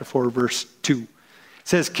Colossians chapter 4, verse 2. It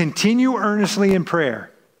says, continue earnestly in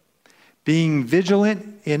prayer, being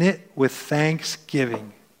vigilant in it with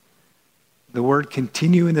thanksgiving. The word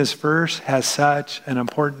continue in this verse has such an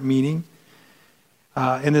important meaning.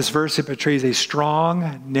 In this verse, it portrays a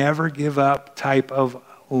strong, never give up type of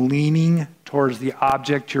leaning towards the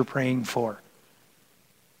object you're praying for.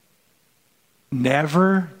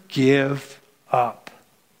 Never give up,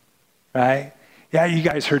 right? Yeah, you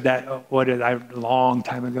guys heard that, a long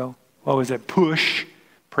time ago. What was it? Push,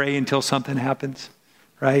 pray until something happens,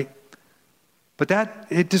 right? But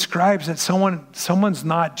it describes that someone's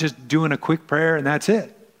not just doing a quick prayer and that's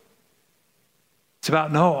it. It's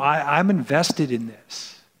about, no, I'm invested in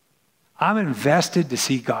this. I'm invested to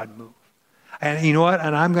see God move. And you know what?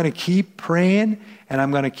 And I'm going to keep praying, and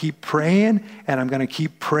I'm going to keep praying, and I'm going to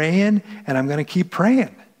keep praying, and I'm going to keep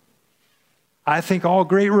praying. I think all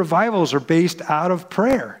great revivals are based out of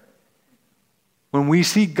prayer. When we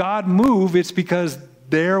see God move, it's because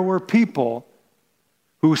there were people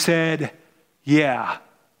who said, yeah,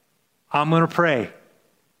 I'm going to pray,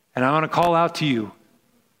 and I'm going to call out to you.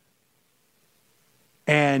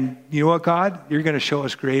 And you know what, God? You're going to show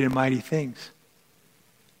us great and mighty things.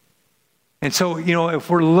 And so, if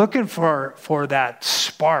we're looking for that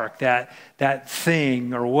spark, that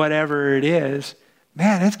thing or whatever it is,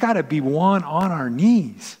 man, it's got to be one on our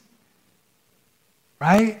knees.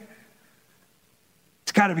 Right?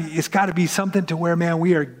 It's got to be something to where, man,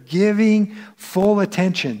 we are giving full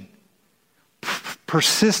attention,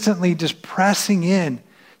 persistently just pressing in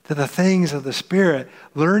to the things of the Spirit,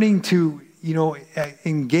 learning to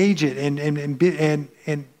engage it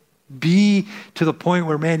and be to the point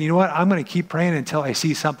where, man, you know what? I'm going to keep praying until I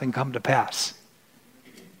see something come to pass.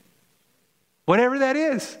 Whatever that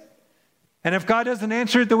is. And if God doesn't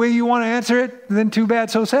answer it the way you want to answer it, then too bad,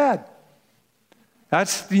 so sad.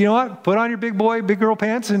 That's, you know what? Put on your big boy, big girl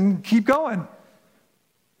pants and keep going.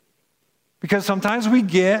 Because sometimes we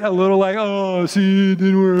get a little like, oh, see, it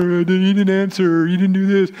didn't work, he didn't answer, he didn't do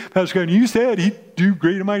this. Pastor God, you said he'd do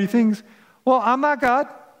great and mighty things. Well, I'm not God.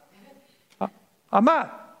 I'm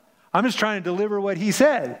not. I'm just trying to deliver what he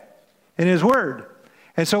said in his word.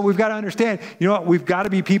 And so we've got to understand, you know what? We've got to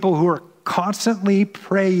be people who are constantly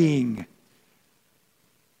praying.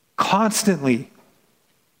 Constantly.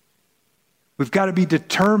 We've got to be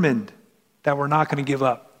determined that we're not going to give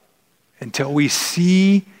up until we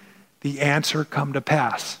see the answer come to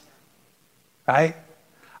pass. Right?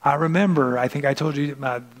 I remember, I think I told you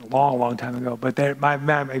a long time ago, but my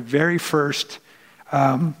very first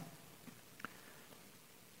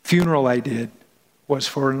funeral I did was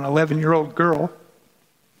for an 11-year-old girl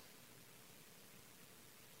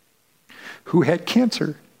who had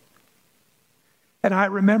cancer. And I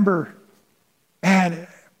remember, man,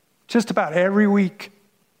 just about every week,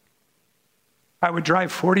 I would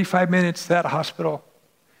drive 45 minutes to that hospital,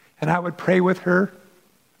 and I would pray with her,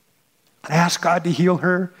 and ask God to heal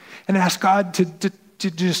her, and ask God to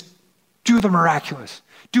just do the miraculous.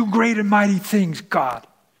 Do great and mighty things, God.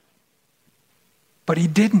 But he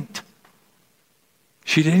didn't.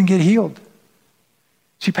 She didn't get healed.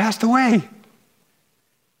 She passed away.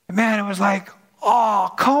 And man, it was like,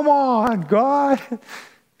 Oh, come on, God.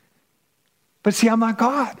 But see, I'm not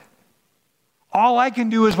God. All I can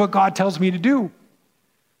do is what God tells me to do.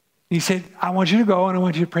 He said, I want you to go and I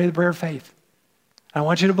want you to pray the prayer of faith. I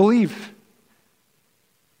want you to believe.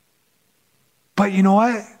 But you know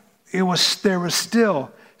what? There was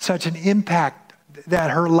still such an impact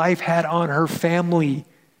that her life had on her family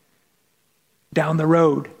down the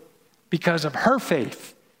road because of her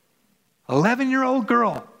faith. 11-year-old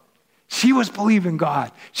girl. She was believing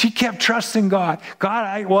God. She kept trusting God.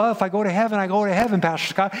 God, if I go to heaven, I go to heaven, Pastor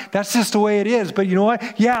Scott. That's just the way it is. But you know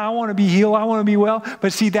what? Yeah, I want to be healed. I want to be well.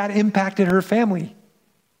 But see, that impacted her family.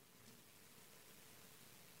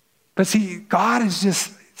 But see, God is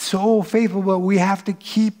just so faithful, but we have to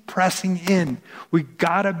keep pressing in. We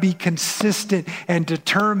got to be consistent and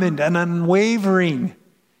determined and unwavering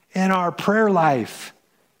in our prayer life.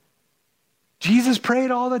 Jesus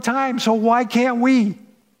prayed all the time, so why can't we?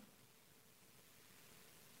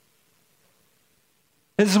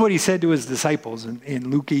 This is what he said to his disciples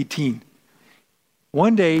in Luke 18.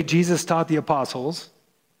 One day, Jesus taught the apostles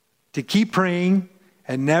to keep praying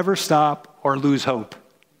and never stop or lose hope.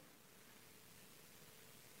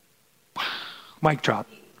 Mic drop,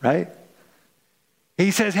 right?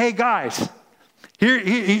 He says, hey guys, here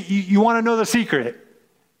you want to know the secret.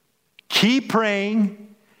 Keep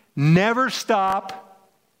praying, never stop,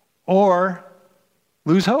 or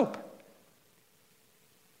lose hope.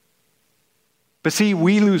 But see,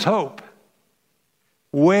 we lose hope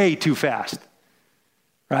way too fast,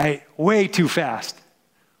 right? Way too fast.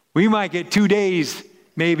 We might get 2 days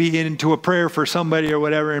maybe into a prayer for somebody or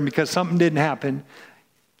whatever, and because something didn't happen,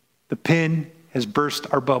 the pin has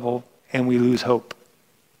burst our bubble and we lose hope.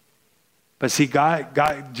 But see,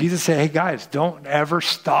 Jesus said, hey guys, don't ever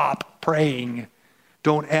stop praying.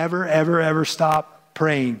 Don't ever stop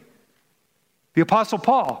praying. The Apostle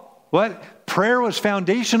Paul, what? Prayer was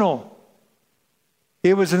foundational.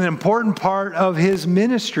 It was an important part of his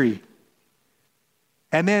ministry.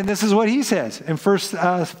 And then this is what he says in 1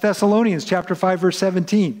 Thessalonians chapter 5, verse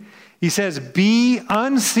 17. He says, be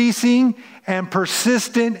unceasing and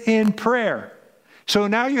persistent in prayer. So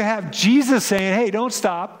now you have Jesus saying, hey, don't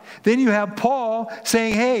stop. Then you have Paul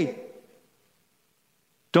saying, hey,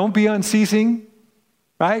 don't be unceasing,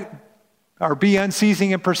 right? Or be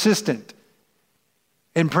unceasing and persistent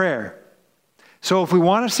in prayer. So if we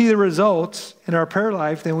want to see the results in our prayer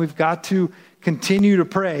life, then we've got to continue to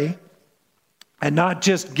pray and not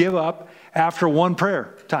just give up after one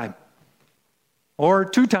prayer time or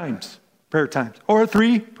 2 times prayer times or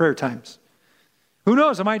 3 prayer times. Who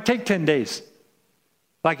knows? It might take 10 days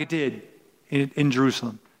like it did in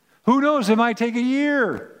Jerusalem. Who knows? It might take a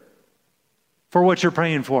year for what you're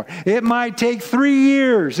praying for. It might take 3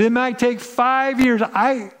 years. It might take 5 years.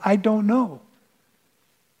 I don't know.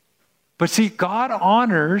 But see, God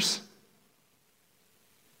honors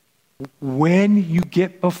when you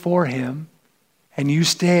get before him and you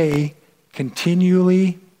stay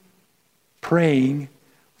continually praying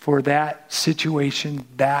for that situation,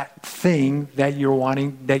 that thing that you're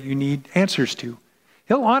wanting, that you need answers to.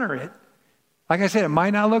 He'll honor it. Like I said, it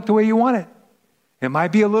might not look the way you want it. It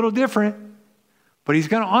might be a little different, but he's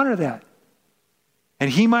going to honor that.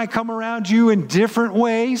 And he might come around you in different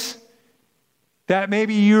ways. That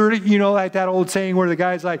maybe you're, like that old saying where the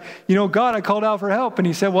guy's like, God, I called out for help. And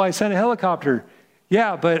he said, well, I sent a helicopter.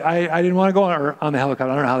 Yeah, but I didn't want to go on the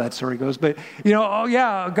helicopter. I don't know how that story goes. But, oh,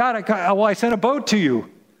 yeah, God, I sent a boat to you.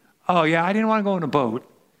 Oh, yeah, I didn't want to go in a boat.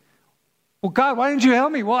 Well, God, why didn't you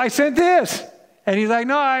help me? Well, I sent this. And he's like,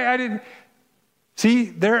 no, I didn't. See,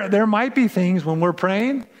 there might be things when we're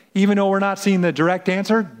praying, even though we're not seeing the direct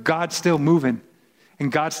answer, God's still moving.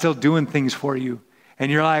 And God's still doing things for you.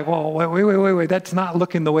 And you're like, well, wait, that's not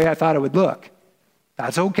looking the way I thought it would look.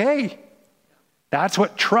 That's okay. That's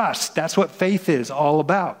what trust, that's what faith is all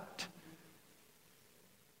about.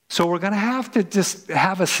 So we're going to have to just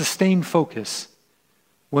have a sustained focus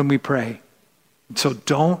when we pray. So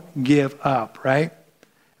don't give up, right?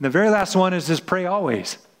 And the very last one is just pray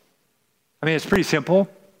always. I mean, it's pretty simple,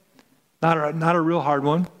 not a real hard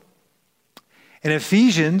one. In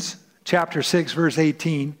Ephesians chapter 6, verse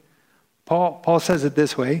 18, Paul says it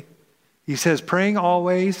this way. He says, praying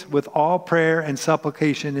always with all prayer and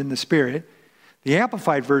supplication in the Spirit. The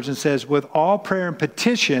Amplified Version says, with all prayer and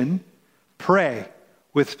petition, pray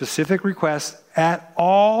with specific requests at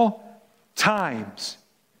all times.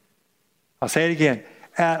 I'll say it again.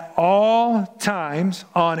 At all times,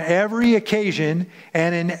 on every occasion,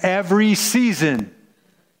 and in every season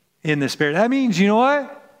in the Spirit. That means, you know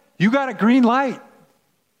what? You got a green light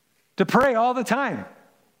to pray all the time.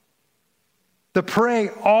 To pray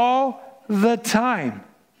all the time.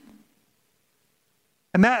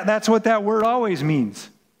 And that's what that word always means,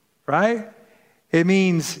 right? It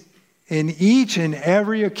means in each and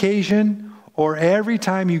every occasion or every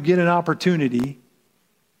time you get an opportunity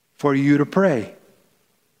for you to pray.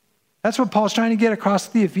 That's what Paul's trying to get across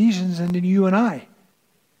to the Ephesians and to you and I.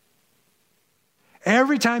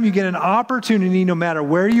 Every time you get an opportunity, no matter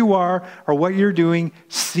where you are or what you're doing,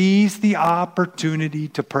 seize the opportunity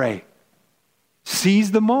to pray.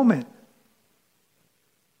 Seize the moment.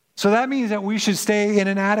 So that means that we should stay in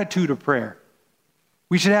an attitude of prayer.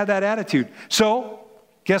 We should have that attitude. So,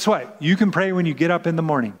 guess what? You can pray when you get up in the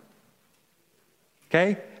morning.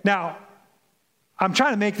 Okay? Now, I'm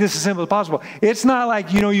trying to make this as simple as possible. It's not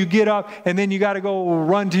like, you get up and then you got to go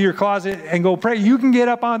run to your closet and go pray. You can get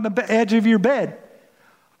up on the edge of your bed.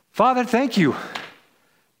 Father, thank you.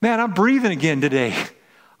 Man, I'm breathing again today.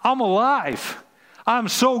 I'm alive. I'm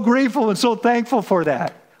so grateful and so thankful for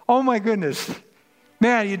that. Oh my goodness.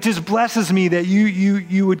 Man, it just blesses me that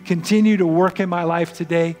you would continue to work in my life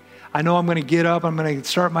today. I know I'm going to get up, I'm going to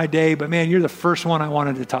start my day, but man, you're the first one I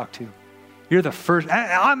wanted to talk to. You're the first,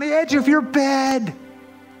 on the edge of your bed,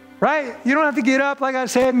 right? You don't have to get up, like I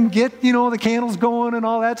said, and get, the candles going and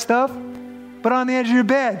all that stuff, but on the edge of your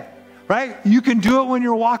bed, right? You can do it when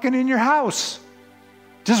you're walking in your house.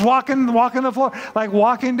 Just walking the floor, like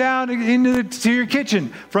walking down to your kitchen,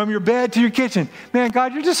 from your bed to your kitchen. Man,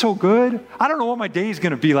 God, you're just so good. I don't know what my day is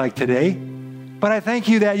going to be like today, but I thank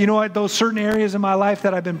you that, those certain areas in my life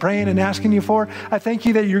that I've been praying and asking you for, I thank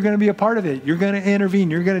you that you're going to be a part of it. You're going to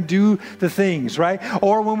intervene. You're going to do the things, right?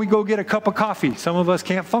 Or when we go get a cup of coffee. Some of us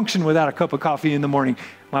can't function without a cup of coffee in the morning.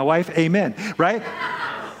 My wife, amen, right?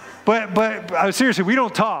 But seriously, we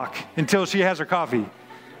don't talk until she has her coffee,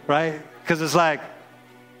 right? Because it's like,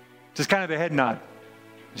 just kind of a head nod.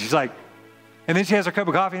 She's like, and then she has her cup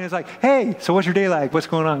of coffee and it's like, hey, so what's your day like? What's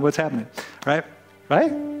going on? What's happening? Right?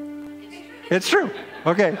 It's true.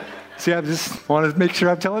 Okay. See, I just want to make sure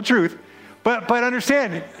I'm telling the truth. But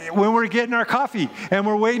understand, when we're getting our coffee and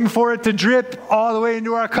we're waiting for it to drip all the way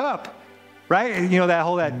into our cup, right?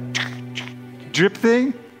 That drip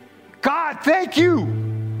thing. God, thank you,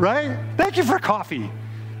 right? Thank you for coffee.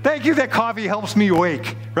 Thank you that coffee helps me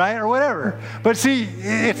awake, right? Or whatever. But see,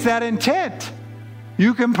 it's that intent.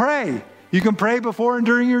 You can pray. You can pray before and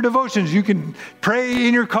during your devotions. You can pray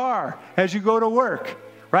in your car as you go to work,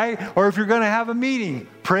 right? Or if you're going to have a meeting,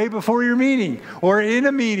 pray before your meeting. Or in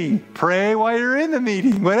a meeting, pray while you're in the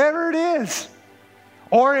meeting, whatever it is.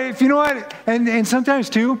 Or if and sometimes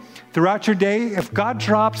too, throughout your day, if God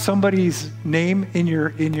drops somebody's name in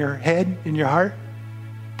your head, in your heart,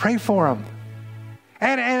 pray for them.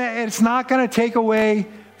 And it's not going to take away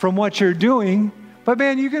from what you're doing. But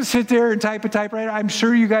man, you can sit there and type a typewriter. I'm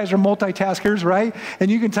sure you guys are multitaskers, right? And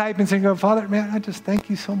you can type and say, Father, man, I just thank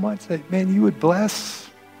you so much that, man, you would bless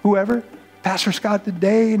whoever, Pastor Scott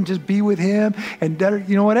today, and just be with him and,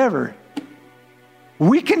 whatever.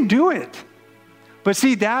 We can do it. But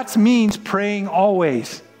see, that means praying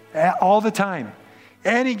always, all the time,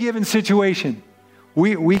 any given situation.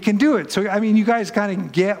 We can do it. So, you guys kind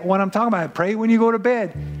of get what I'm talking about. Pray when you go to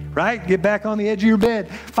bed, right? Get back on the edge of your bed.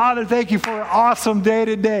 Father, thank you for an awesome day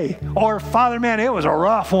today. Or, Father, man, it was a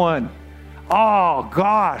rough one. Oh,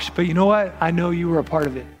 gosh. But you know what? I know you were a part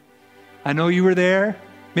of it. I know you were there.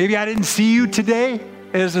 Maybe I didn't see you today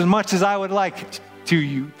as much as I would like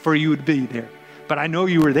for you to be there. But I know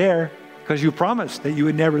you were there because you promised that you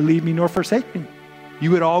would never leave me nor forsake me.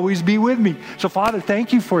 You would always be with me. So, Father,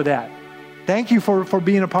 thank you for that. Thank you for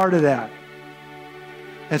being a part of that.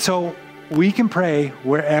 And so we can pray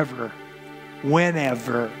wherever,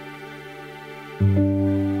 whenever.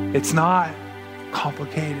 It's not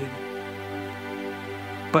complicated,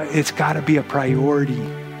 but it's got to be a priority,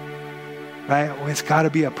 right? It's got to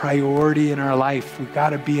be a priority in our life. We've got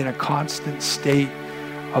to be in a constant state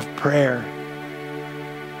of prayer.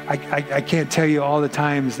 I can't tell you all the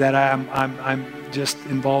times that I'm just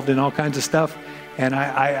involved in all kinds of stuff. And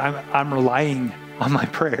I'm relying on my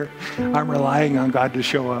prayer. I'm relying on God to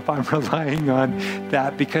show up. I'm relying on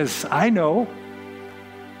that because I know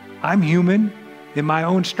I'm human in my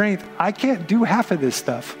own strength. I can't do half of this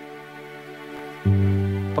stuff.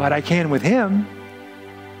 But I can with him.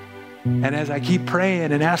 And as I keep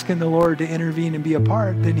praying and asking the Lord to intervene and be a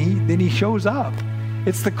part, then he shows up.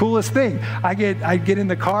 It's the coolest thing. I get in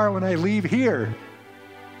the car when I leave here.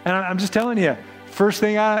 And I'm just telling you, first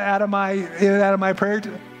thing out of my prayer,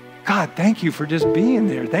 God, thank you for just being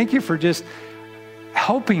there. Thank you for just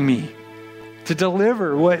helping me to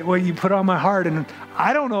deliver what you put on my heart. And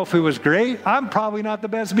I don't know if it was great. I'm probably not the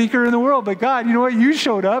best speaker in the world, but God, you know what? You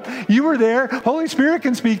showed up. You were there. Holy Spirit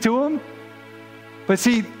can speak to him. But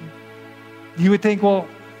see, you would think, well,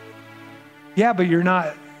 Yeah, but you're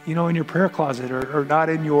not, in your prayer closet or not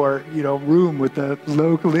in your, room with the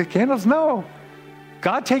low lit candles. No.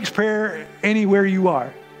 God takes prayer anywhere you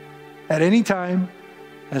are, at any time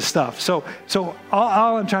and stuff. So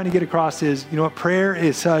all I'm trying to get across is, prayer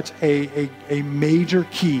is such a major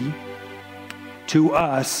key to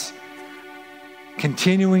us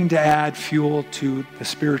continuing to add fuel to the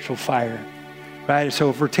spiritual fire, right? So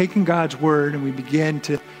if we're taking God's word and we begin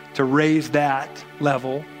to raise that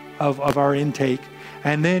level of our intake,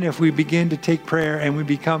 and then if we begin to take prayer and we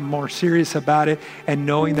become more serious about it and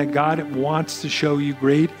knowing that God wants to show you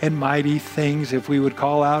great and mighty things if we would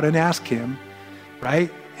call out and ask him,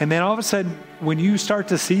 right? And then all of a sudden, when you start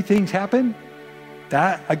to see things happen,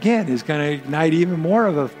 that again is going to ignite even more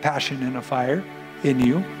of a passion and a fire in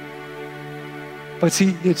you. But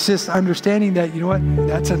see, it's just understanding that,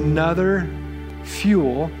 that's another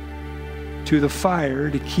fuel to the fire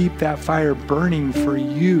to keep that fire burning for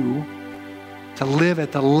you to live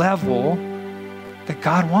at the level that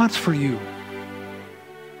God wants for you.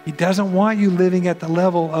 He doesn't want you living at the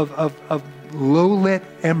level of low-lit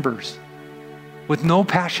embers with no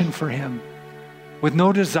passion for him, with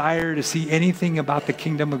no desire to see anything about the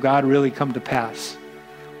kingdom of God really come to pass.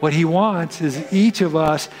 What he wants is each of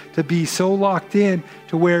us to be so locked in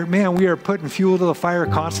to where, man, we are putting fuel to the fire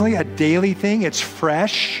constantly, a daily thing. It's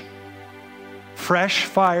fresh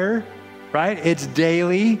fire, right? It's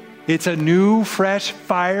daily. It's a new, fresh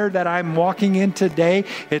fire that I'm walking in today.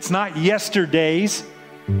 It's not yesterday's,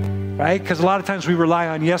 right? Because a lot of times we rely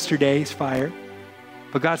on yesterday's fire.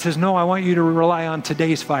 But God says, no, I want you to rely on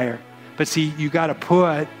today's fire. But see, you got to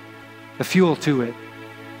put the fuel to it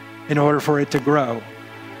in order for it to grow,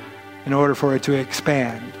 in order for it to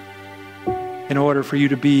expand, in order for you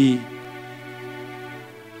to be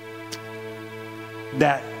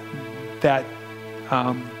that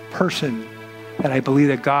person that I believe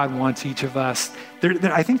that God wants each of us.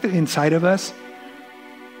 I think that inside of us,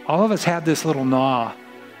 all of us have this little gnaw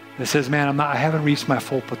that says, man, I haven't reached my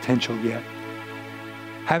full potential yet.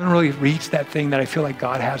 I haven't really reached that thing that I feel like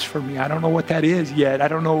God has for me. I don't know what that is yet. I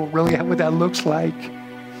don't know really what that looks like.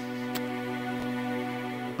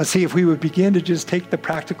 Let's see if we would begin to just take the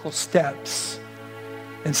practical steps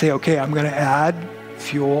and say, okay, I'm going to add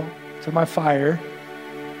fuel to my fire.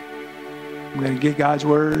 I'm going to get God's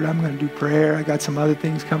word. I'm going to do prayer. I got some other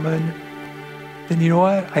things coming. Then you know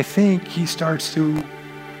what? I think he starts to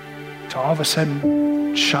all of a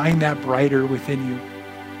sudden shine that brighter within you,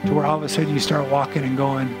 to where all of a sudden you start walking and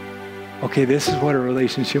going, okay, this is what a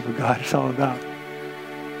relationship with God is all about.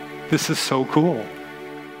 This is so cool.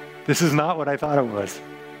 This is not what I thought it was.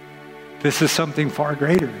 This is something far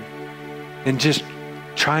greater than just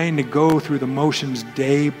trying to go through the motions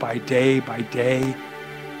day by day by day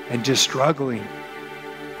and just struggling.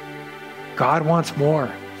 God wants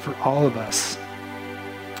more for all of us.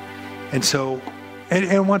 And so,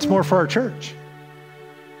 and wants more for our church.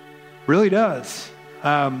 Really does.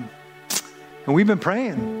 And we've been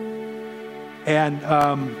praying. And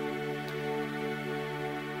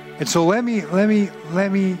so let me,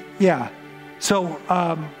 yeah. So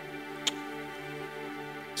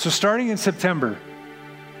starting in September,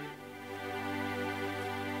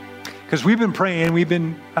 because we've been praying, we've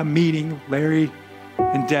been meeting, Larry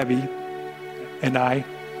and Debbie and I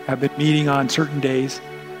have been meeting on certain days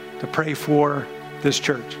to pray for this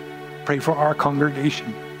church, pray for our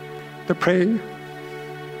congregation, to pray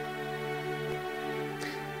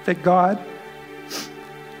that God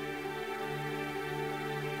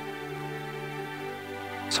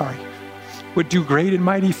would do great and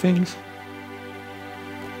mighty things.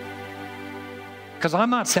 Because I'm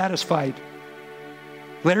not satisfied.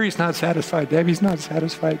 Larry's not satisfied. Debbie's not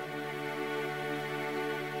satisfied.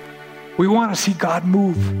 We want to see God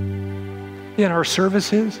move in our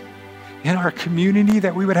services, in our community,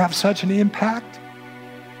 that we would have such an impact.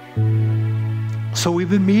 So we've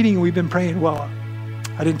been meeting, we've been praying. Well,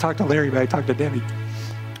 I didn't talk to Larry, but I talked to Debbie.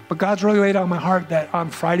 But God's really laid on my heart that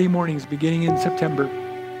on Friday mornings, beginning in September,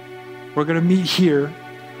 we're going to meet here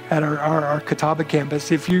at our Catawba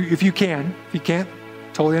campus. If you can't,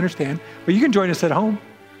 totally understand. But you can join us at home.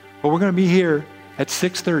 But we're going to be here at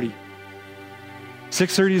 6:30 to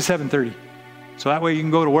 7:30. So that way you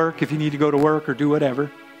can go to work if you need to go to work or do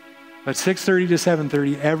whatever. But 6:30 to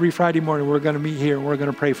 7:30 every Friday morning, we're going to meet here and we're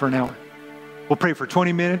going to pray for an hour. We'll pray for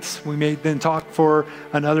 20 minutes. We may then talk for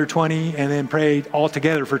another 20 and then pray all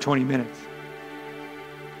together for 20 minutes.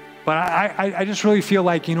 But I just really feel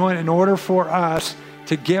like, in order for us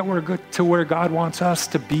to get to where God wants us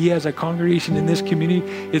to be as a congregation in this community,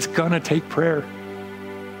 it's going to take prayer.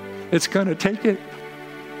 It's going to take it.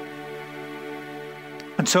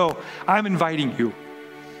 And so I'm inviting you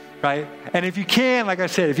right? And if you can, like I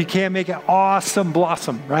said, if you can't make it, awesome,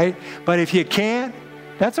 blossom, right? But if you can't,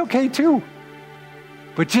 that's okay too.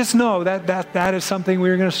 But just know that is something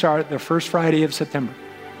we're going to start the first Friday of September.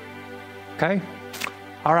 Okay?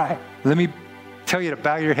 All right. Let me tell you to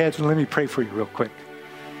bow your heads and let me pray for you real quick.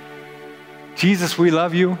 Jesus, we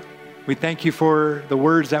love you. We thank you for the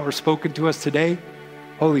words that were spoken to us today.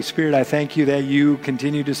 Holy Spirit, I thank you that you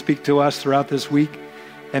continue to speak to us throughout this week.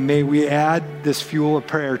 And may we add this fuel of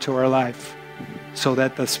prayer to our life so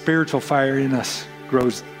that the spiritual fire in us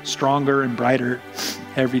grows stronger and brighter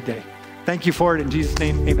every day. Thank you for it. In Jesus'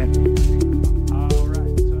 name, amen. All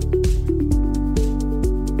right.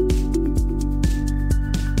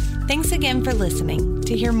 Thanks again for listening.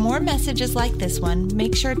 To hear more messages like this one,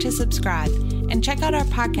 make sure to subscribe and check out our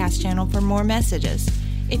podcast channel for more messages.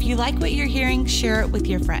 If you like what you're hearing, share it with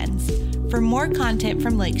your friends. For more content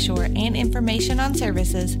from Lakeshore and information on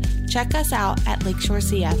services, check us out at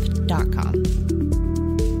lakeshorecf.com.